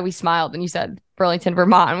 So that's why we smiled when you said Burlington,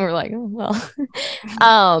 Vermont, and we were like, oh, well.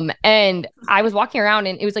 And I was walking around,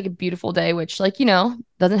 and it was like a beautiful day, which like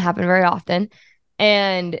doesn't happen very often.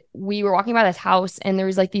 And we were walking by this house, and there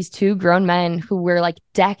was like these two grown men who were like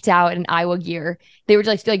decked out in Iowa gear. They were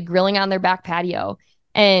just like grilling on their back patio,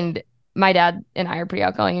 and my dad and I are pretty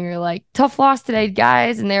outgoing, and we were like, tough loss today,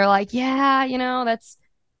 guys. And they were like, yeah, that's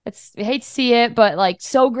I hate to see it, but like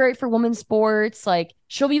so great for women's sports. Like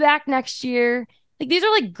she'll be back next year. Like these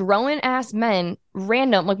are like grown ass men,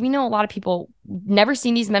 random. Like we know a lot of people never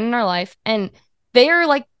seen these men in our life, and they are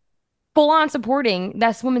like full on supporting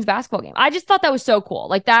this women's basketball game. I just thought that was so cool.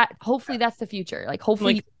 Like that. Hopefully that's the future. Like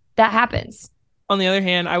hopefully that happens. On the other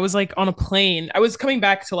hand, I was like on a plane. I was coming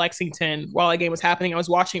back to Lexington while that game was happening. I was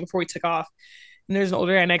watching before we took off. And there's an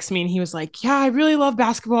older guy next to me, and he was like, yeah, I really love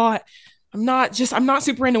basketball. I'm not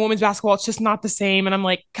super into women's basketball. It's just not the same. And I'm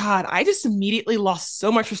like, God, I just immediately lost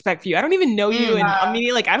so much respect for you. I don't even know you. And I'm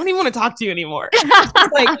immediately like, I don't even want to talk to you anymore.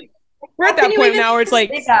 Like, we're at that point now where it's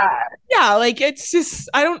like, yeah, like, it's just,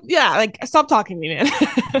 like, stop talking to me, man.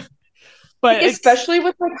 But like, especially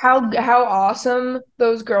with like how awesome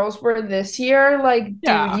those girls were this year. Like,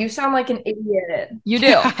 dude, you sound like an idiot. You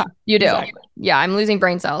do. You do. Exactly. Yeah, I'm losing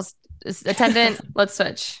brain cells. Attendant, let's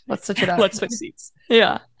switch it up. Let's switch seats.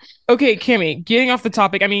 Yeah. Okay, Cami, getting off the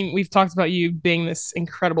topic, I mean, we've talked about you being this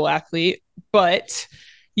incredible athlete, but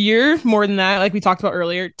you're more than that, like we talked about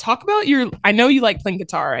earlier. Talk about I know you like playing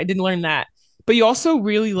guitar. I didn't learn that. But you also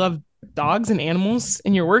really love dogs and animals,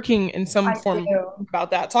 and you're working in some form about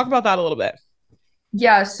that. Talk about that a little bit.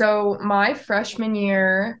 Yeah, so my freshman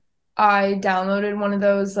year, I downloaded one of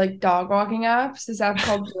those like dog walking apps. This app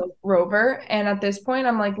called Rover. And at this point,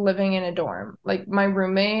 I'm like living in a dorm. Like my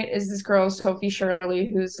roommate is this girl, Sophie Shirley,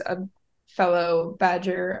 who's a fellow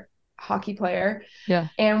Badger hockey player. Yeah.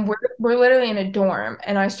 And we're literally in a dorm.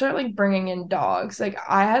 And I start like bringing in dogs. Like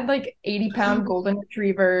I had like 80-pound golden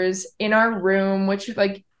retrievers in our room, which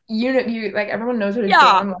like you like everyone knows what a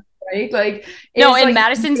dorm looks like. Like no, and like,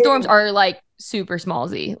 Madison's dorms are like super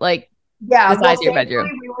smallsy. Like yeah, the size of your bedroom.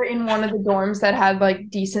 We were in one of the dorms that had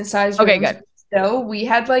like decent sized rooms. Okay, good. Still, we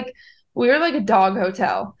were like a dog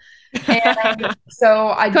hotel. And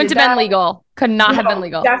so I couldn't have been legal. Could not have been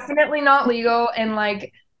legal. Definitely not legal. And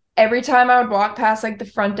like every time I would walk past like the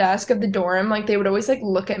front desk of the dorm, like they would always like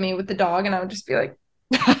look at me with the dog, and I would just be like,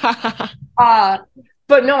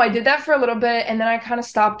 but no, I did that for a little bit, and then I kind of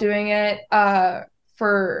stopped doing it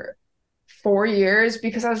for 4 years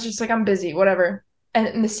because I was just like, I'm busy, whatever.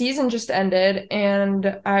 And the season just ended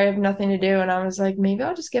and I have nothing to do. And I was like, maybe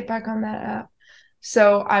I'll just get back on that app.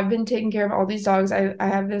 So I've been taking care of all these dogs. I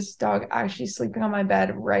have this dog actually sleeping on my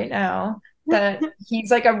bed right now that he's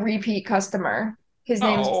like a repeat customer. His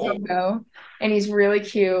name's Togo, and he's really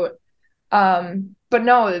cute. But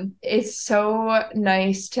no, it's so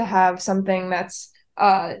nice to have something that's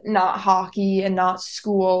not hockey and not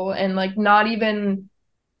school and like not even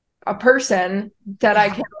a person that I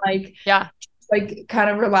can like kind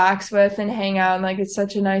of relax with and hang out, and like it's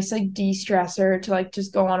such a nice like de-stressor to like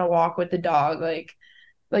just go on a walk with the dog, like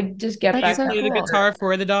just get back. So play the guitar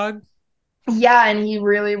for the dog. Yeah, and he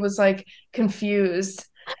really was like confused,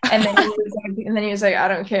 and then he was like, I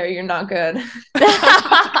don't care, you're not good.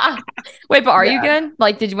 Wait, but are you good?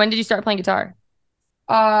 Like, when did you start playing guitar?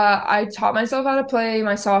 I taught myself how to play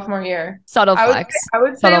my sophomore year. Subtle flex. I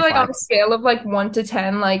would say like on a scale of like 1 to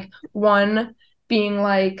 10, like 1 being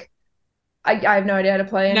like I have no idea how to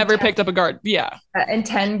play. Never picked up a guard. Yeah. And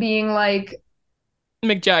 10 being like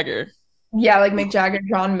Mick Jagger. Yeah, like Mick Jagger,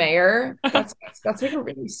 John Mayer. That's like a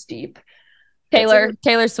really steep. Taylor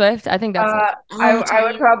Swift. I think that's I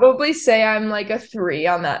would probably say I'm like a 3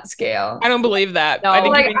 on that scale. I don't believe that. No. I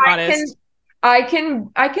think like, you're being honest. I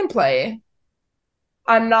can play.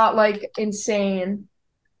 I'm not like insane,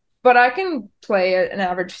 but I can play an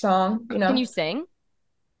average song, you know. Can you sing?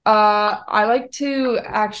 I like to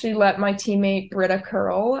actually let my teammate Britta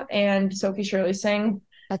Curl and Sophie Shirley sing.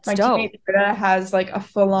 That's my dope. Teammate Britta has like a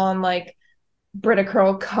full-on like Britta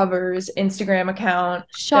Curl covers Instagram account.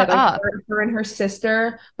 Shut up. Her and her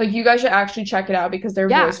sister. Like you guys should actually check it out because their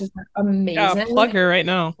voices are amazing. Yeah, plug her right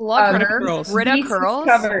now. Plug her. Britta Curls.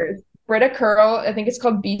 Covers. Britta Curl. I think it's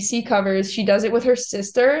called BC Covers. She does it with her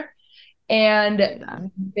sister. And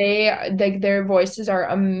their voices are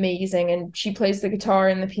amazing, and she plays the guitar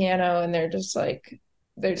and the piano, and they're just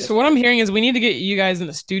so what I'm hearing is we need to get you guys in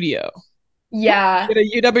the studio. Yeah. Get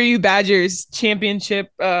a UW Badgers championship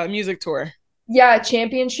music tour. Yeah,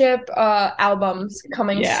 championship albums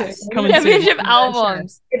coming soon. Championship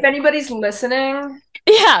albums. If anybody's listening,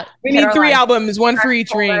 yeah, we need 3 albums, 1 for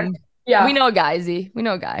each ring. Yeah, we know a guy. Z, we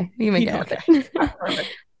know a guy. You can make it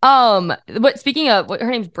happen. But speaking of, her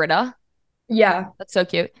name's Britta. Yeah, that's so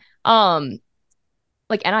cute. Like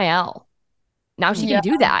NIL. Now she can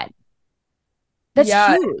do that. That's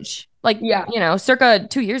huge. Like, you know, circa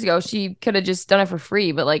 2 years ago, she could have just done it for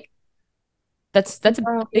free, but like, that's a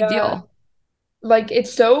big deal. Like,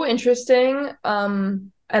 it's so interesting.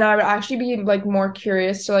 And I would actually be like more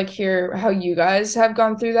curious to like hear how you guys have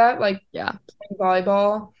gone through that. Like, playing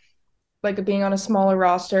volleyball, like being on a smaller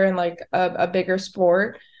roster and like a bigger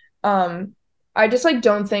sport. I just like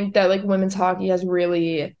don't think that like women's hockey has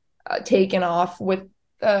really taken off with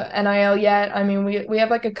NIL yet. I mean, we have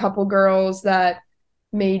like a couple girls that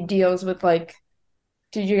made deals with like,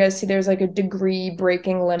 did you guys see there's like a degree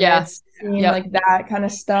breaking limits scene, Yep. like that kind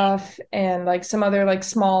of stuff, and like some other like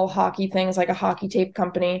small hockey things like a hockey tape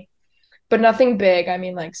company, but nothing big. I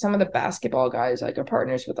mean, like some of the basketball guys like are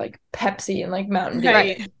partners with like Pepsi and like Mountain Dew.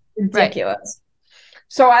 Right. Ridiculous.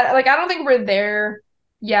 So I don't think we're there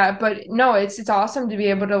yet, but no, it's awesome to be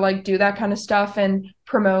able to like do that kind of stuff and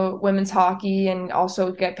promote women's hockey and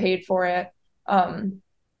also get paid for it.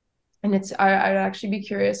 And I'd actually be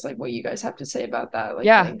curious like what you guys have to say about that. Like,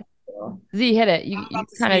 Yeah. Z, hit it. You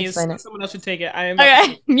kind of explain it. Someone else should take it. I am.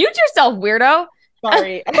 Okay, mute yourself, weirdo.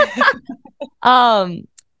 Sorry.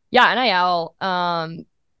 Yeah, NIL.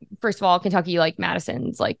 First of all, Kentucky, like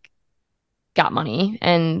Madison's, like got money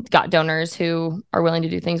and got donors who are willing to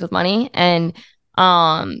do things with money, and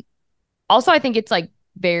also I think it's like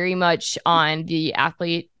very much on the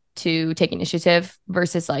athlete to take initiative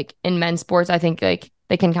versus like in men's sports. I think like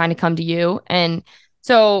they can kind of come to you, and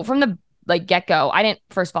so from the like get-go,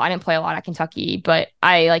 first of all, I didn't play a lot at Kentucky, but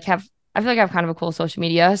I feel like I have kind of a cool social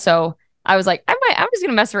media. So I was like, I'm just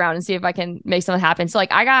gonna mess around and see if I can make something happen. So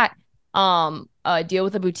like I got a deal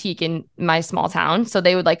with a boutique in my small town. So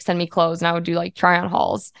they would like send me clothes and I would do like try on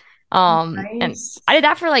hauls. Nice. And I did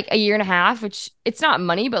that for like a year and a half, which it's not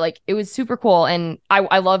money, but like it was super cool. And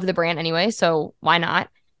I love the brand anyway, so why not?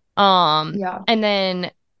 Yeah. And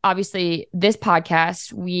then obviously this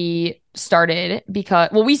podcast we started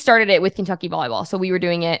we started it with Kentucky volleyball. So we were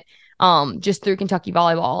doing it just through Kentucky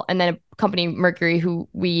volleyball, and then a company, Mercury, who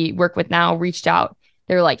we work with now, reached out.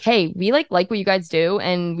 They were like, hey, we like what you guys do,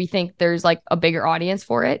 and we think there's like a bigger audience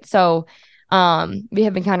for it. So we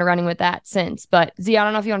have been kind of running with that since. But Z, I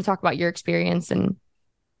don't know if you want to talk about your experience and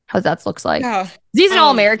how that looks like. Yeah. Z's an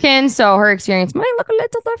All-American, so her experience might look a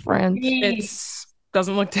little different. It's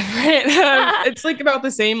doesn't look different. It's like about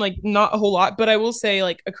the same, like not a whole lot, but I will say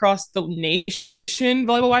like across the nation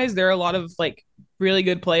volleyball wise, there are a lot of like really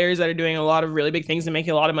good players that are doing a lot of really big things and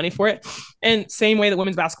making a lot of money for it. And same way that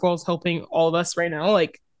women's basketball is helping all of us right now,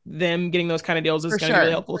 like them getting those kind of deals is going to be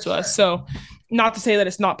really helpful to us. So not to say that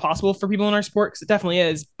it's not possible for people in our sport, because it definitely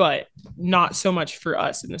is, but not so much for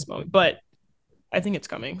us in this moment. But I think it's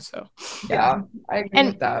coming. So yeah, I agree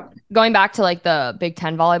with that. Going back to like the Big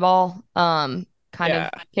Ten volleyball, kind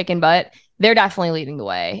of kicking butt, they're definitely leading the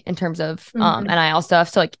way in terms of NIL stuff.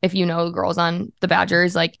 So like if you know the girls on the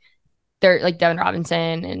Badgers, like they're like Devin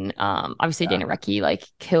Robinson and obviously Dana Recchi like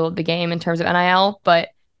killed the game in terms of NIL, but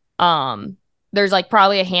there's like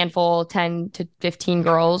probably a handful, 10 to 15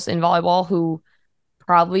 girls in volleyball who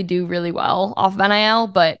probably do really well off of NIL,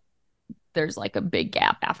 but there's like a big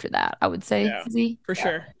gap after that, I would say. Yeah, for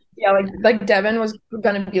sure. Yeah, like Devin was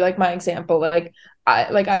gonna be like my example. Like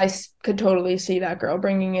I could totally see that girl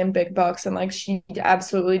bringing in big bucks, and like she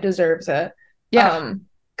absolutely deserves it. Yeah.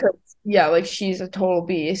 'Cause, yeah, like she's a total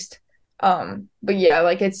beast. But yeah,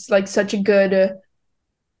 like it's like such a good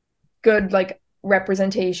like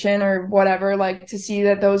representation or whatever, like to see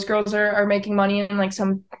that those girls are making money and like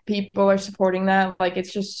some people are supporting that. Like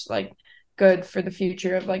it's just like good for the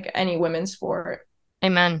future of like any women's sport.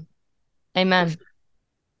 Amen.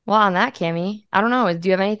 Well, on that, Cami, I don't know. Do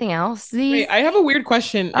you have anything else? Wait, I have a weird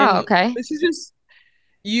question. Oh, okay. This is just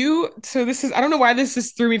I don't know why this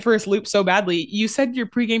just threw me for a loop so badly. You said your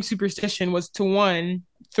pregame superstition was to 1,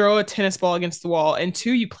 throw a tennis ball against the wall, and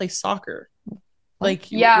 2, you play soccer.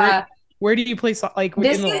 Like, yeah. Where do you play like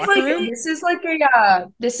this in the is locker like room?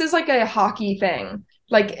 this is like a hockey thing.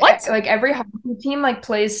 Like what? Like every hockey team like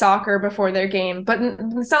plays soccer before their game, but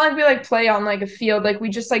it's not like we like play on like a field. Like we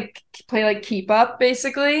just like play like keep up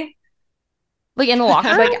basically. Like in the locker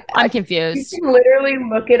room? Like I'm confused. You can literally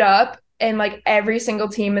look it up, and like every single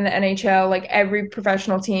team in the NHL, like every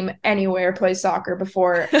professional team anywhere plays soccer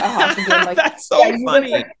before a hockey game. Like that's so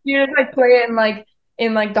funny. You just like play it in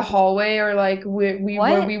like the hallway, or like where we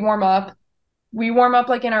warm up. We warm up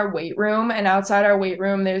like in our weight room, and outside our weight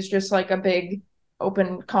room there's just like a big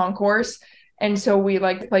open concourse, and so we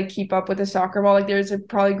like keep up with the soccer ball. Like there's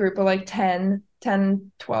probably a group of like 10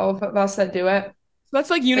 12 of us that do it. So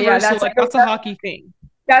that's like universal. That's a hockey thing.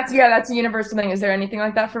 That's a universal thing. Is there anything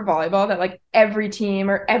like that for volleyball that like every team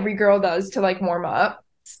or every girl does to like warm up?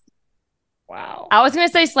 Wow. I was gonna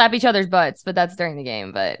say slap each other's butts, but that's during the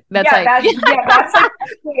game. But that's that's like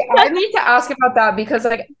I need to ask about that, because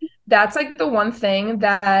like that's like the one thing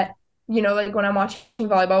that, you know, like when I'm watching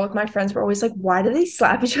volleyball with my friends, we're always like, why do they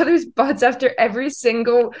slap each other's butts after every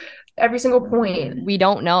single point? We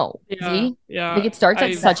don't know. Yeah. Like it starts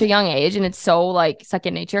at such a young age, and it's so like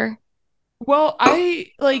second nature. Well, I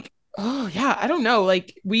like Oh yeah, I don't know.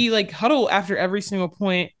 Like we like huddle after every single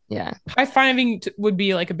point. Yeah. High fiving would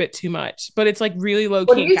be like a bit too much, but it's like really low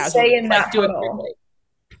What key do and you casual. say in Like that do it huddle? quickly.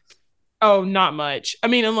 Oh, not much. I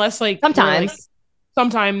mean, unless like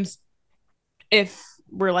sometimes if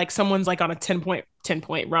we're like someone's like on a 10 point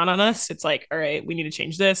run on us, it's like, all right, we need to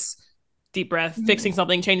change this. Deep breath, fixing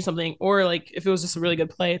something, changing something. Or like if it was just a really good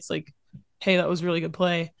play, it's like, hey, that was a really good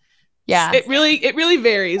play. Yeah. It really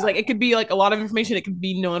varies. Like it could be like a lot of information, it could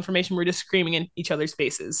be no information. We're just screaming in each other's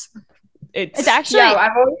faces. It's actually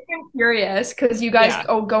I've always been curious because you guys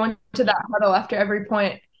go into that huddle after every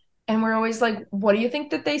point, and we're always like, what do you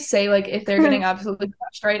think that they say? Like if they're getting absolutely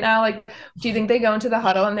crushed right now, like do you think they go into the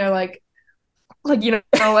huddle and they're like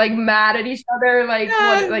like mad at each other? Like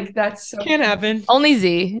what? Like that's so can't happen. Only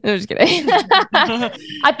Z. I'm just kidding.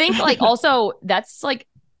 I think like also that's like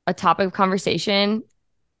a topic of conversation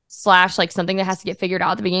 / like something that has to get figured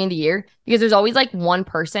out at the beginning of the year, because there's always like one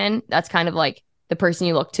person that's kind of like the person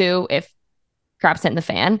you look to if crap's hitting the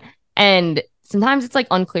fan, and sometimes it's like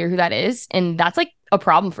unclear who that is, and that's like a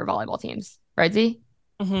problem for volleyball teams, right, Z?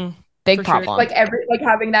 Big For problem. sure. Like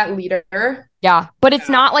having that leader. Yeah, but it's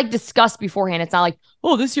not like discussed beforehand. It's not like,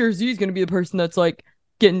 oh, this year Z is going to be the person that's like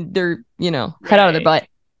getting their head out of their butt.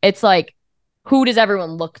 It's like, who does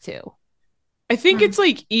everyone look to? I think it's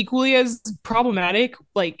like equally as problematic,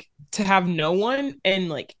 like to have no one and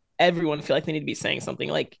like everyone feel like they need to be saying something.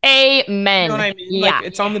 Like, amen. You know what I mean? Yeah. Like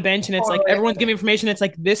it's on the bench and it's like everyone's giving information. It's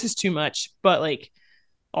like this is too much, but like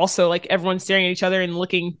also like everyone's staring at each other and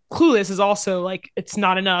looking clueless is also like it's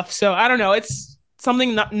not enough. So I don't know. It's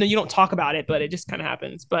something you don't talk about it, but it just kind of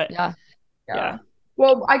happens. But yeah.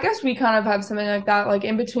 Well, I guess we kind of have something like that, like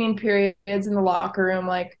in between periods in the locker room,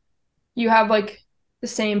 like you have like the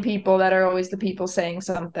same people that are always the people saying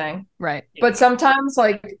something. Right. But sometimes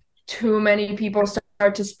like too many people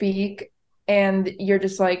start to speak and you're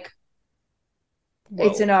just like,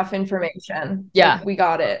 it's enough information. Yeah. Like, we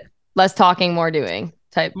got it. Less talking, more doing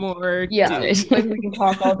type. More. Yeah. Like we can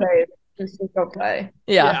talk all day. Just go play.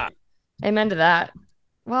 Yeah. Amen to that.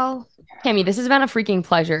 Well, Cami, this has been a freaking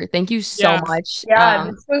pleasure. Thank you so much. Yeah,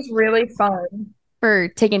 this was really fun. For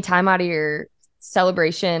taking time out of your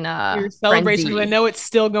celebration. Your celebration. I know it's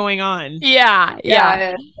still going on. Yeah.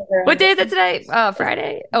 What day is it today?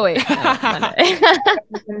 Friday? Oh, wait.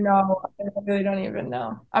 No, I really don't even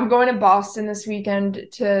know. I'm going to Boston this weekend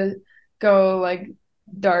to go like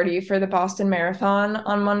darty for the Boston Marathon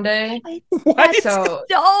on Monday. What? So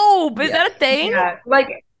dope. Is that a thing? Yeah,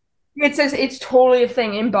 like it's totally a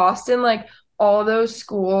thing in Boston. Like all those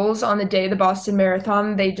schools on the day of the Boston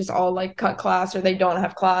Marathon, they just all like cut class or they don't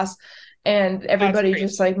have class, and everybody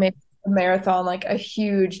just like makes the marathon like a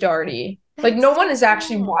huge darty. Like no one is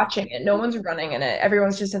actually watching it. No one's running in it.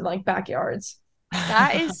 Everyone's just in like backyards.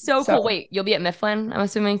 That is so cool. Wait, you'll be at Mifflin, I'm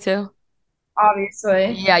assuming too?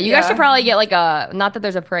 Obviously. Yeah, you guys should probably get like not that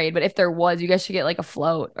there's a parade, but if there was, you guys should get like a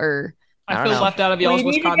float or I feel left out of y'all's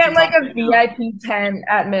Wisconsin. We need to get like a VIP tent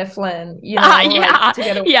at Mifflin, you know? Like,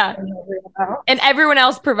 to get and everyone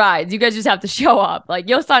else provides. You guys just have to show up. Like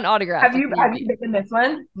you'll sign autographs. Have you been to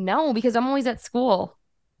Mifflin? No, because I'm always at school.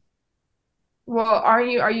 Well, are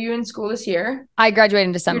you in school this year? I graduate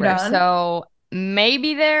in December, so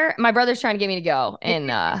maybe there. My brother's trying to get me to go in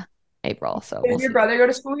April. So does your brother go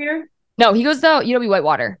to school here? No, he goes to UW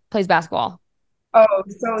Whitewater, plays basketball. Oh,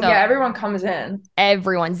 so yeah, everyone comes in.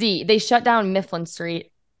 Everyone. They shut down Mifflin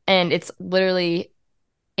Street, and it's literally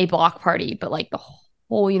a block party, but like the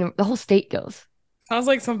whole state goes. Sounds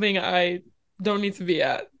like something I don't need to be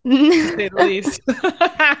at, to say the least.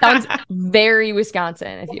 Sounds very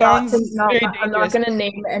Wisconsin. I'm not going to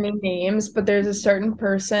name any names, but there's a certain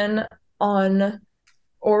person on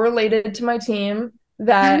or related to my team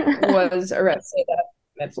that was arrested at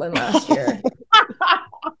Mifflin last year.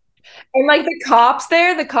 And like the cops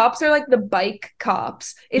are like the bike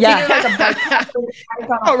cops. It's either like a bike cop or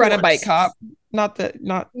I'll run a bike cop. Okay.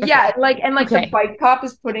 Yeah, the bike cop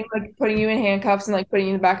is putting you in handcuffs and like putting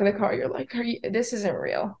you in the back of the car. You're like, this isn't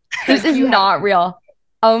real. This is not real.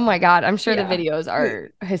 Oh my God. I'm sure the videos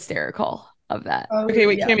are hysterical of that. Okay,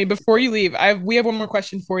 wait, Cami, before you leave, we have one more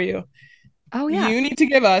question for you. Oh yeah. You need to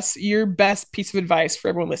give us your best piece of advice for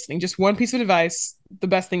everyone listening. Just one piece of advice, the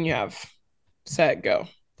best thing you have. Set, go.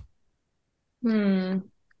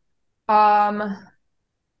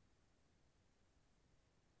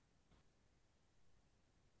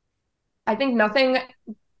 I think nothing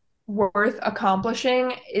worth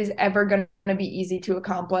accomplishing is ever going to be easy to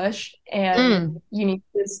accomplish, and you need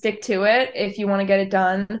to stick to it if you want to get it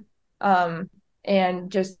done,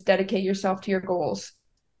 and just dedicate yourself to your goals.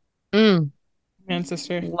 Man,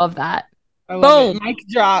 sister. Love that. I love it. Mic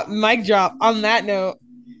drop. On that note,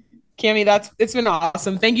 Cami, it's been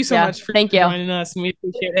awesome. Thank you so much for joining us, and we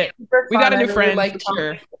appreciate it. We got a new friend for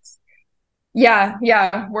sure.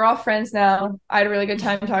 Yeah, we're all friends now. I had a really good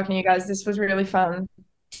time talking to you guys. This was really fun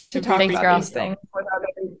to talk about these things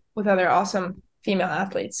with other awesome female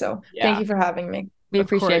athletes. So thank you for having me. We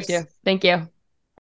appreciate you. Thank you.